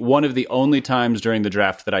one of the only times during the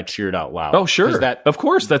draft that I cheered out loud. Oh, sure. Of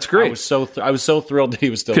course, that's great. I was so thrilled that he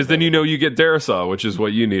was still because then you get Darisaw, which is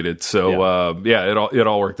what you needed. So it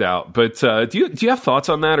all worked out. But do you have thoughts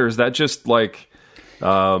on that, or is that just like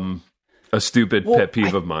a stupid pet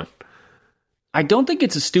peeve of mine? I don't think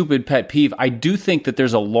it's a stupid pet peeve. I do think that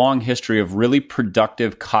there's a long history of really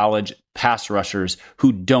productive college pass rushers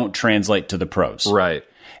who don't translate to the pros. Right.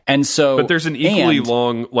 And so, but there's an equally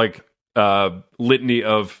long litany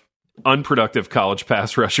of unproductive college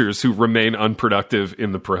pass rushers who remain unproductive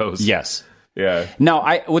in the pros. Yes. Yeah.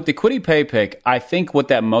 Now, with the Kwity Paye pick, I think what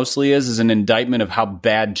that mostly is an indictment of how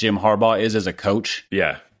bad Jim Harbaugh is as a coach.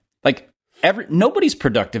 Yeah. Like nobody's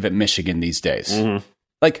productive at Michigan these days. Mm-hmm.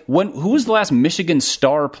 Like who was the last Michigan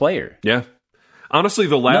star player? Yeah, honestly,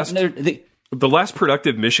 the last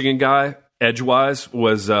productive Michigan guy edgewise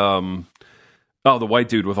was the white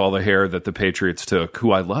dude with all the hair that the Patriots took,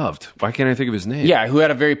 who I loved. Why can't I think of his name? Yeah, who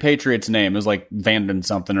had a very Patriots name. It was like Vanden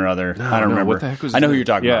something or other. I don't remember. What the heck was I know who you're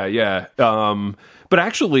talking about. Yeah. But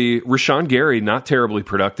actually, Rashawn Gary, not terribly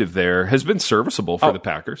productive there, has been serviceable for the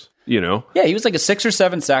Packers. Yeah, he was like a 6 or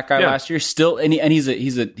 7 sack guy last year. Still, and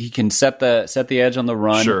he can set the edge on the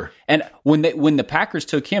run. Sure. And when the Packers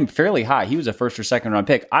took him fairly high, he was a 1st or 2nd round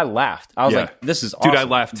pick. I laughed. I was like, "This is awesome." Dude, I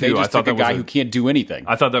laughed too. I thought that was a guy who can't do anything.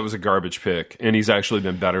 I thought that was a garbage pick, and he's actually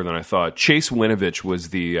been better than I thought. Chase Winovich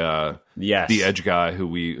was the edge guy who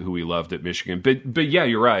we loved at Michigan. But yeah,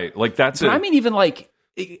 you're right. Like that's. I mean, even like.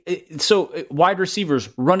 So wide receivers,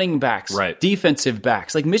 running backs, right. Defensive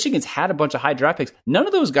backs. Like Michigan's had a bunch of high draft picks. None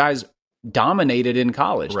of those guys dominated in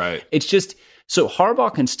college. Right. It's just so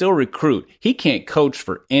Harbaugh can still recruit. He can't coach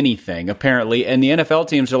for anything apparently, and the NFL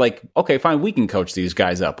teams are like, okay, fine, we can coach these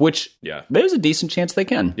guys up. Which there's a decent chance they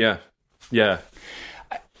can. Yeah.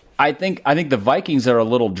 I think the Vikings are a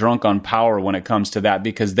little drunk on power when it comes to that,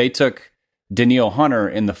 because they took Danielle Hunter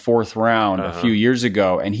in the 4th round a few years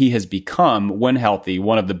ago, and he has become, when healthy,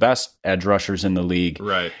 one of the best edge rushers in the league.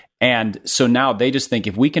 Right. And so now they just think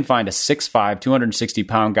if we can find a 6'5",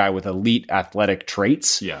 260-pound guy with elite athletic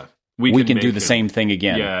traits, we can do the same thing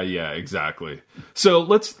again. Yeah, exactly. So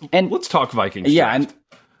let's talk Vikings. Yeah.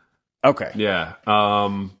 Okay. Yeah.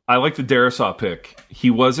 I like the Darisaw pick. He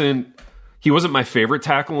wasn't my favorite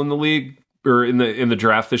tackle in the league or in the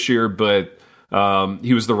draft this year, but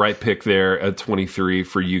he was the right pick there at 23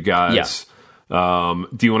 for you guys. Yeah.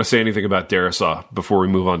 Do you want to say anything about Darisaw before we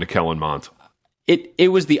move on to Kellen Mond?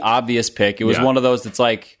 It was the obvious pick. It was one of those that's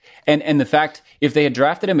like, and the fact, if they had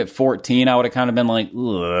drafted him at 14, I would have kind of been like,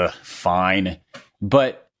 ugh, fine.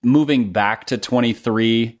 But moving back to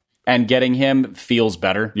 23, And getting him feels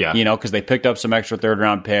better, Yeah. Because they picked up some extra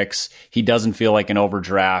third-round picks. He doesn't feel like an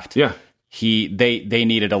overdraft. Yeah. They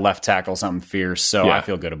needed a left tackle, something fierce, so I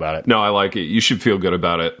feel good about it. No, I like it. You should feel good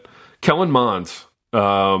about it. Kellen Mond.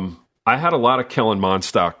 I had a lot of Kellen Mond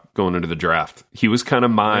stock going into the draft. He was kind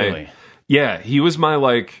of my... Really? Yeah, he was my,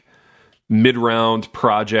 like, mid-round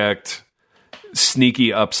project,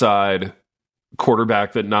 sneaky upside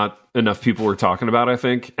quarterback that not enough people were talking about, I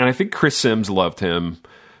think. And I think Chris Sims loved him,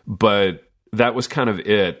 but that was kind of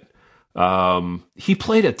it. He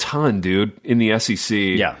played a ton, dude, in the SEC.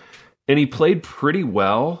 Yeah. And he played pretty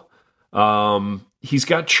well. He's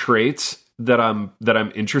got traits that I'm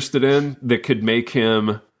interested in that could make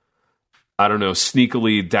him, I don't know,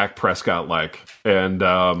 sneakily Dak Prescott like. And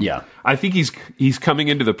I think he's coming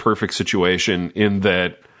into the perfect situation in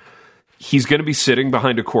that he's going to be sitting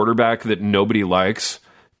behind a quarterback that nobody likes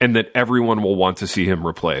and that everyone will want to see him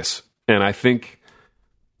replace. And I think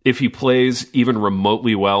if he plays even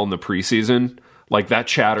remotely well in the preseason, like that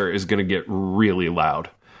chatter is going to get really loud.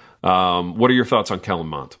 What are your thoughts on Kellen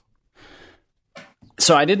Mond?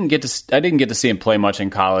 So I didn't get to see him play much in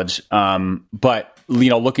college, but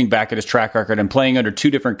looking back at his track record and playing under two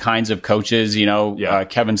different kinds of coaches,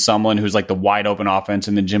 Kevin Sumlin, who's like the wide open offense,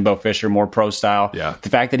 and then Jimbo Fisher, more pro style. Yeah. The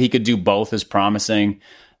fact that he could do both is promising.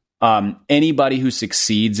 Anybody who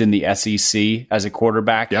succeeds in the SEC as a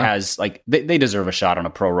quarterback has they deserve a shot on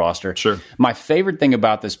a pro roster. Sure. My favorite thing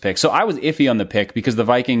about this pick, so I was iffy on the pick because the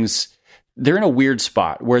Vikings, they're in a weird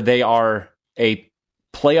spot where they are a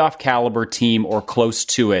playoff caliber team or close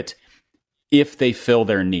to it if they fill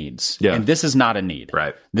their needs. Yeah. And this is not a need.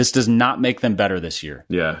 Right. This does not make them better this year.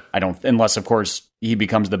 Yeah. Unless of course he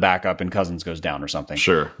becomes the backup and Cousins goes down or something.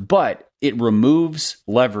 Sure. But it removes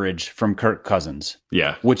leverage from Kirk Cousins.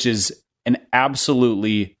 Yeah. Which is an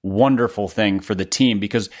absolutely wonderful thing for the team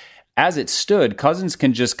because as it stood, Cousins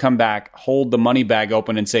can just come back, hold the money bag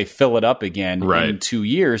open and say, fill it up again in 2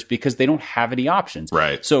 years because they don't have any options.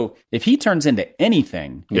 Right. So if he turns into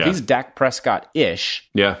anything, if he's Dak Prescott-ish,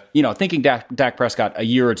 thinking Dak Prescott a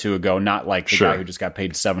year or two ago, not like the guy who just got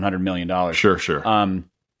paid $700 million. Sure.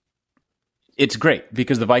 It's great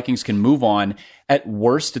because the Vikings can move on. At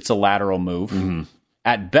worst, it's a lateral move. Mm-hmm.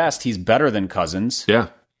 At best, he's better than Cousins. Yeah.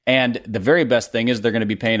 And the very best thing is they're going to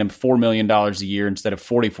be paying him $4 million a year instead of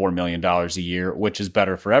 $44 million a year, which is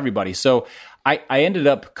better for everybody. So I ended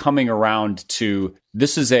up coming around to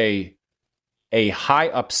this is a high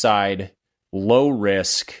upside, low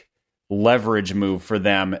risk leverage move for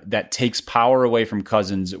them that takes power away from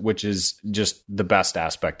Cousins, which is just the best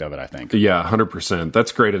aspect of it, I think. Yeah, 100%.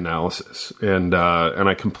 That's great analysis. And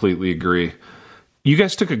I completely agree. You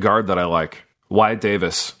guys took a guard that I like. Wyatt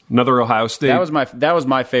Davis, another Ohio State. That was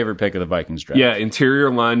my favorite pick of the Vikings draft. Yeah, interior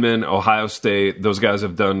lineman, Ohio State. Those guys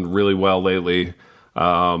have done really well lately.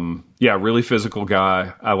 Really physical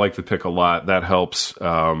guy. I like the pick a lot. That helps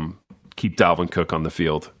keep Dalvin Cook on the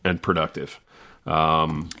field and productive.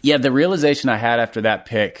 The realization I had after that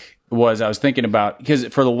pick was I was thinking about, because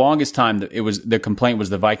for the longest time the complaint was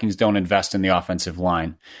the Vikings don't invest in the offensive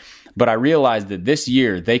line. But I realized that this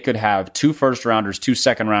year they could have 2 first-rounders, 2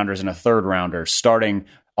 second-rounders, and a third-rounder starting,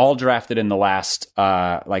 all drafted in the last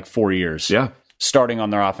 4 years. Yeah. Starting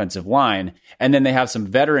on their offensive line. And then they have some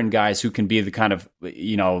veteran guys who can be the kind of,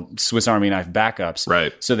 Swiss Army knife backups.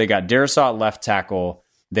 Right. So they got Darisaw at left tackle.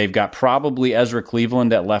 They've got probably Ezra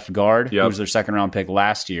Cleveland at left guard, who was their second-round pick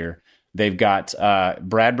last year. They've got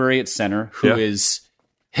Bradbury at center, who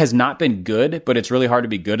has not been good, but it's really hard to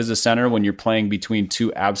be good as a center when you're playing between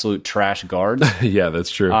 2 absolute trash guards. Yeah, that's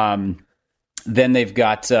true. Then they've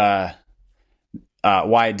got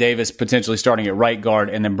Wyatt Davis potentially starting at right guard,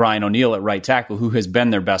 and then Brian O'Neill at right tackle, who has been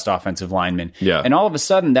their best offensive lineman. Yeah. And all of a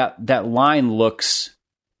sudden, that line looks,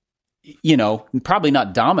 probably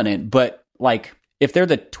not dominant, but like if they're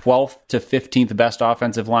the 12th to 15th best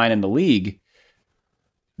offensive line in the league,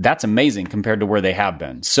 that's amazing compared to where they have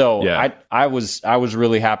been. So I was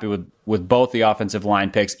really happy with both the offensive line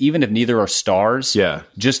picks, even if neither are stars. Yeah.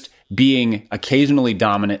 Just being occasionally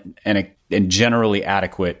dominant and generally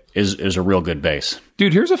adequate is a real good base.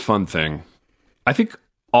 Dude, here's a fun thing. I think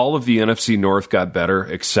all of the NFC North got better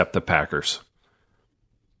except the Packers.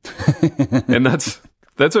 And that's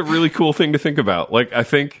a really cool thing to think about. Like, I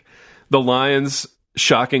think the Lions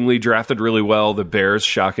shockingly drafted really well. The Bears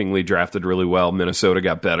shockingly drafted really well. Minnesota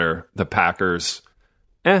got better. The Packers,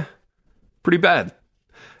 pretty bad.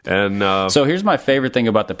 And so here's my favorite thing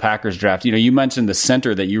about the Packers draft. You mentioned the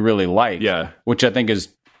center that you really like, which I think is,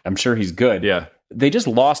 I'm sure he's good. Yeah. They just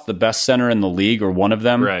lost the best center in the league, or one of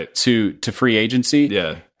them, to free agency.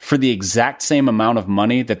 Yeah. For the exact same amount of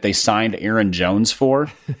money that they signed Aaron Jones for.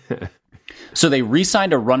 So they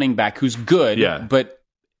re-signed a running back who's good, Yeah. but,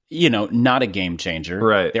 not a game changer.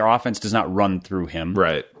 Right. Their offense does not run through him.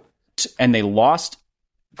 Right. And they lost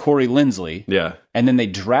Corey Linsley. Yeah. And then they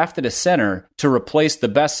drafted a center to replace the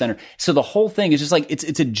best center. So the whole thing is just like,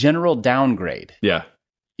 it's a general downgrade. Yeah.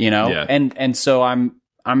 Yeah. And so I'm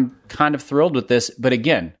kind of thrilled with this, but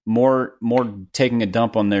again, more taking a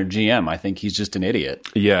dump on their GM. I think he's just an idiot.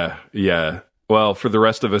 Yeah. Well, for the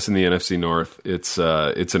rest of us in the NFC North, it's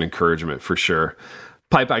an encouragement for sure.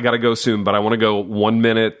 Pipe, I got to go soon, but I want to go 1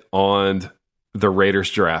 minute on the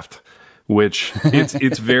Raiders draft, which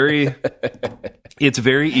it's very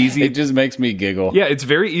easy. It just makes me giggle. Yeah, it's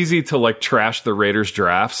very easy to like trash the Raiders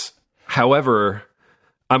drafts. However,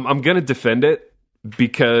 I'm going to defend it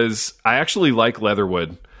because I actually like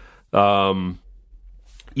Leatherwood.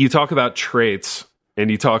 You talk about traits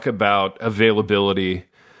and you talk about availability.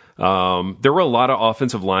 There were a lot of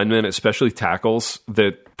offensive linemen, especially tackles,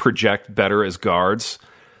 that project better as guards.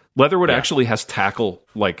 Leatherwood actually has tackle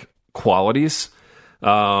like qualities.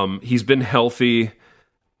 He's been healthy.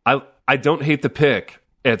 I don't hate the pick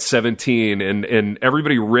at 17, and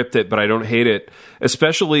everybody ripped it, but I don't hate it,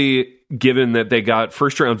 especially given that they got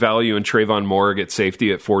first-round value in Trayvon Moore at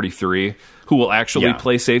safety at 43, who will actually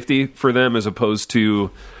play safety for them as opposed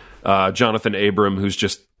to Jonathan Abram, who's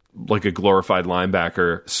just like a glorified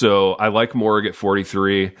linebacker. So I like Moore at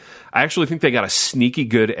 43. I actually think they got a sneaky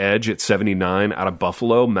good edge at 79 out of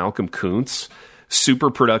Buffalo, Malcolm Kuntz.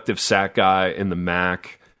 Super productive sack guy in the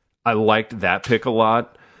MAC. I liked that pick a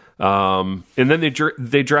lot. And then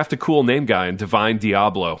they draft a cool name guy in Divine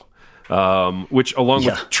Diablo, which along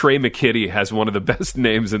with Trey McKitty has one of the best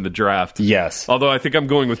names in the draft. Yes. Although I think I'm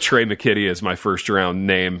going with Trey McKitty as my first round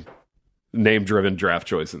name-driven draft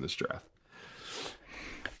choice in this draft.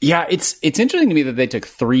 Yeah, it's interesting to me that they took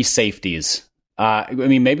 3 safeties. I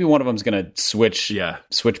mean, maybe one of them's going to switch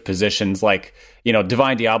positions. Like,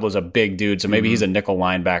 Divine Diablo's a big dude, so maybe he's a nickel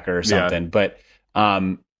linebacker or something. But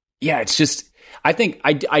it's just, I think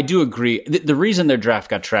I do agree. The reason their draft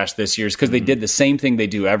got trashed this year is because they did the same thing they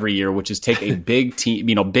do every year, which is take a big team,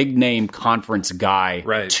 big name conference guy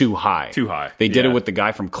too high. Too high. They did it with the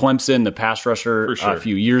guy from Clemson, the pass rusher, a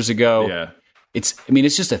few years ago. Yeah. It's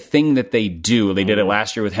just a thing that they do. They did it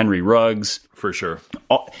last year with Henry Ruggs. For sure.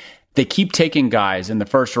 They keep taking guys in the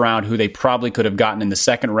first round who they probably could have gotten in the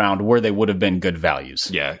second round where they would have been good values.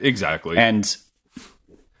 Yeah, exactly. And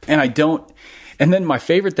I don't. And then my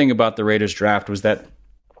favorite thing about the Raiders draft was that,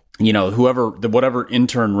 whatever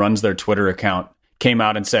intern runs their Twitter account came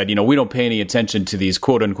out and said, we don't pay any attention to these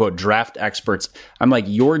quote unquote draft experts. I'm like,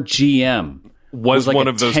 your GM was like one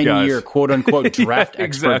a of those guys. 10-year quote unquote draft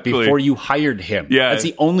expert exactly. before you hired him. Yeah. That's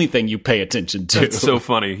the only thing you pay attention to. That's so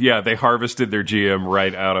funny. Yeah, they harvested their GM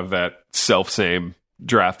right out of that self-same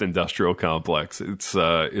draft industrial complex. It's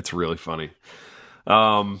really funny.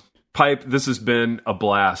 Pipe, this has been a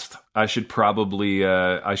blast. I should probably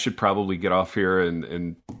get off here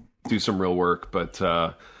and do some real work, but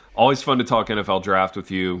always fun to talk NFL draft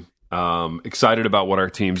with you. Excited about what our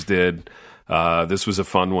teams did. This was a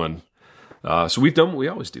fun one. So we've done what we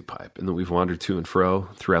always do, Pipe, and then we've wandered to and fro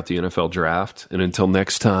throughout the NFL draft. And until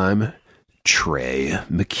next time, Trey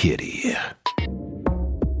McKitty.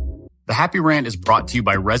 The Happy Rant is brought to you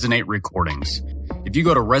by Resonate Recordings. If you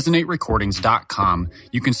go to resonaterecordings.com,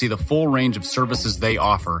 you can see the full range of services they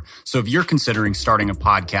offer. So if you're considering starting a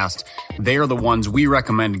podcast, they are the ones we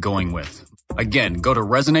recommend going with. Again, go to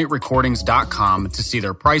resonaterecordings.com to see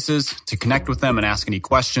their prices, to connect with them and ask any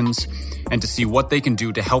questions, and to see what they can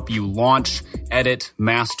do to help you launch, edit,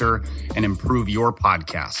 master, and improve your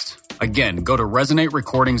podcast. Again, go to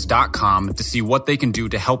resonaterecordings.com to see what they can do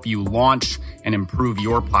to help you launch and improve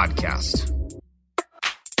your podcast.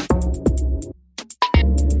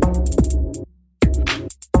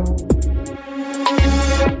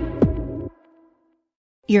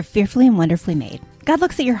 You're fearfully and wonderfully made. God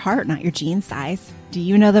looks at your heart, not your jean size. Do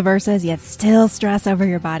you know the verses, yet still stress over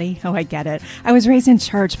your body? Oh, I get it. I was raised in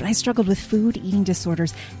church, but I struggled with food, eating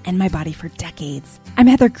disorders, and my body for decades. I'm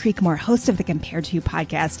Heather Creekmore, host of the Compared to You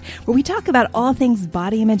podcast, where we talk about all things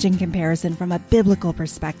body image and comparison from a biblical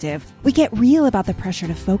perspective. We get real about the pressure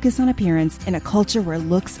to focus on appearance in a culture where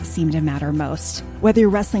looks seem to matter most. Whether you're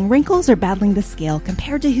wrestling wrinkles or battling the scale,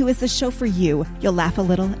 Compared to You is the show for you. You'll laugh a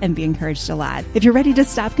little and be encouraged a lot. If you're ready to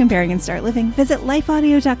stop comparing and start living, visit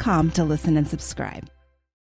lifeaudio.com to listen and subscribe.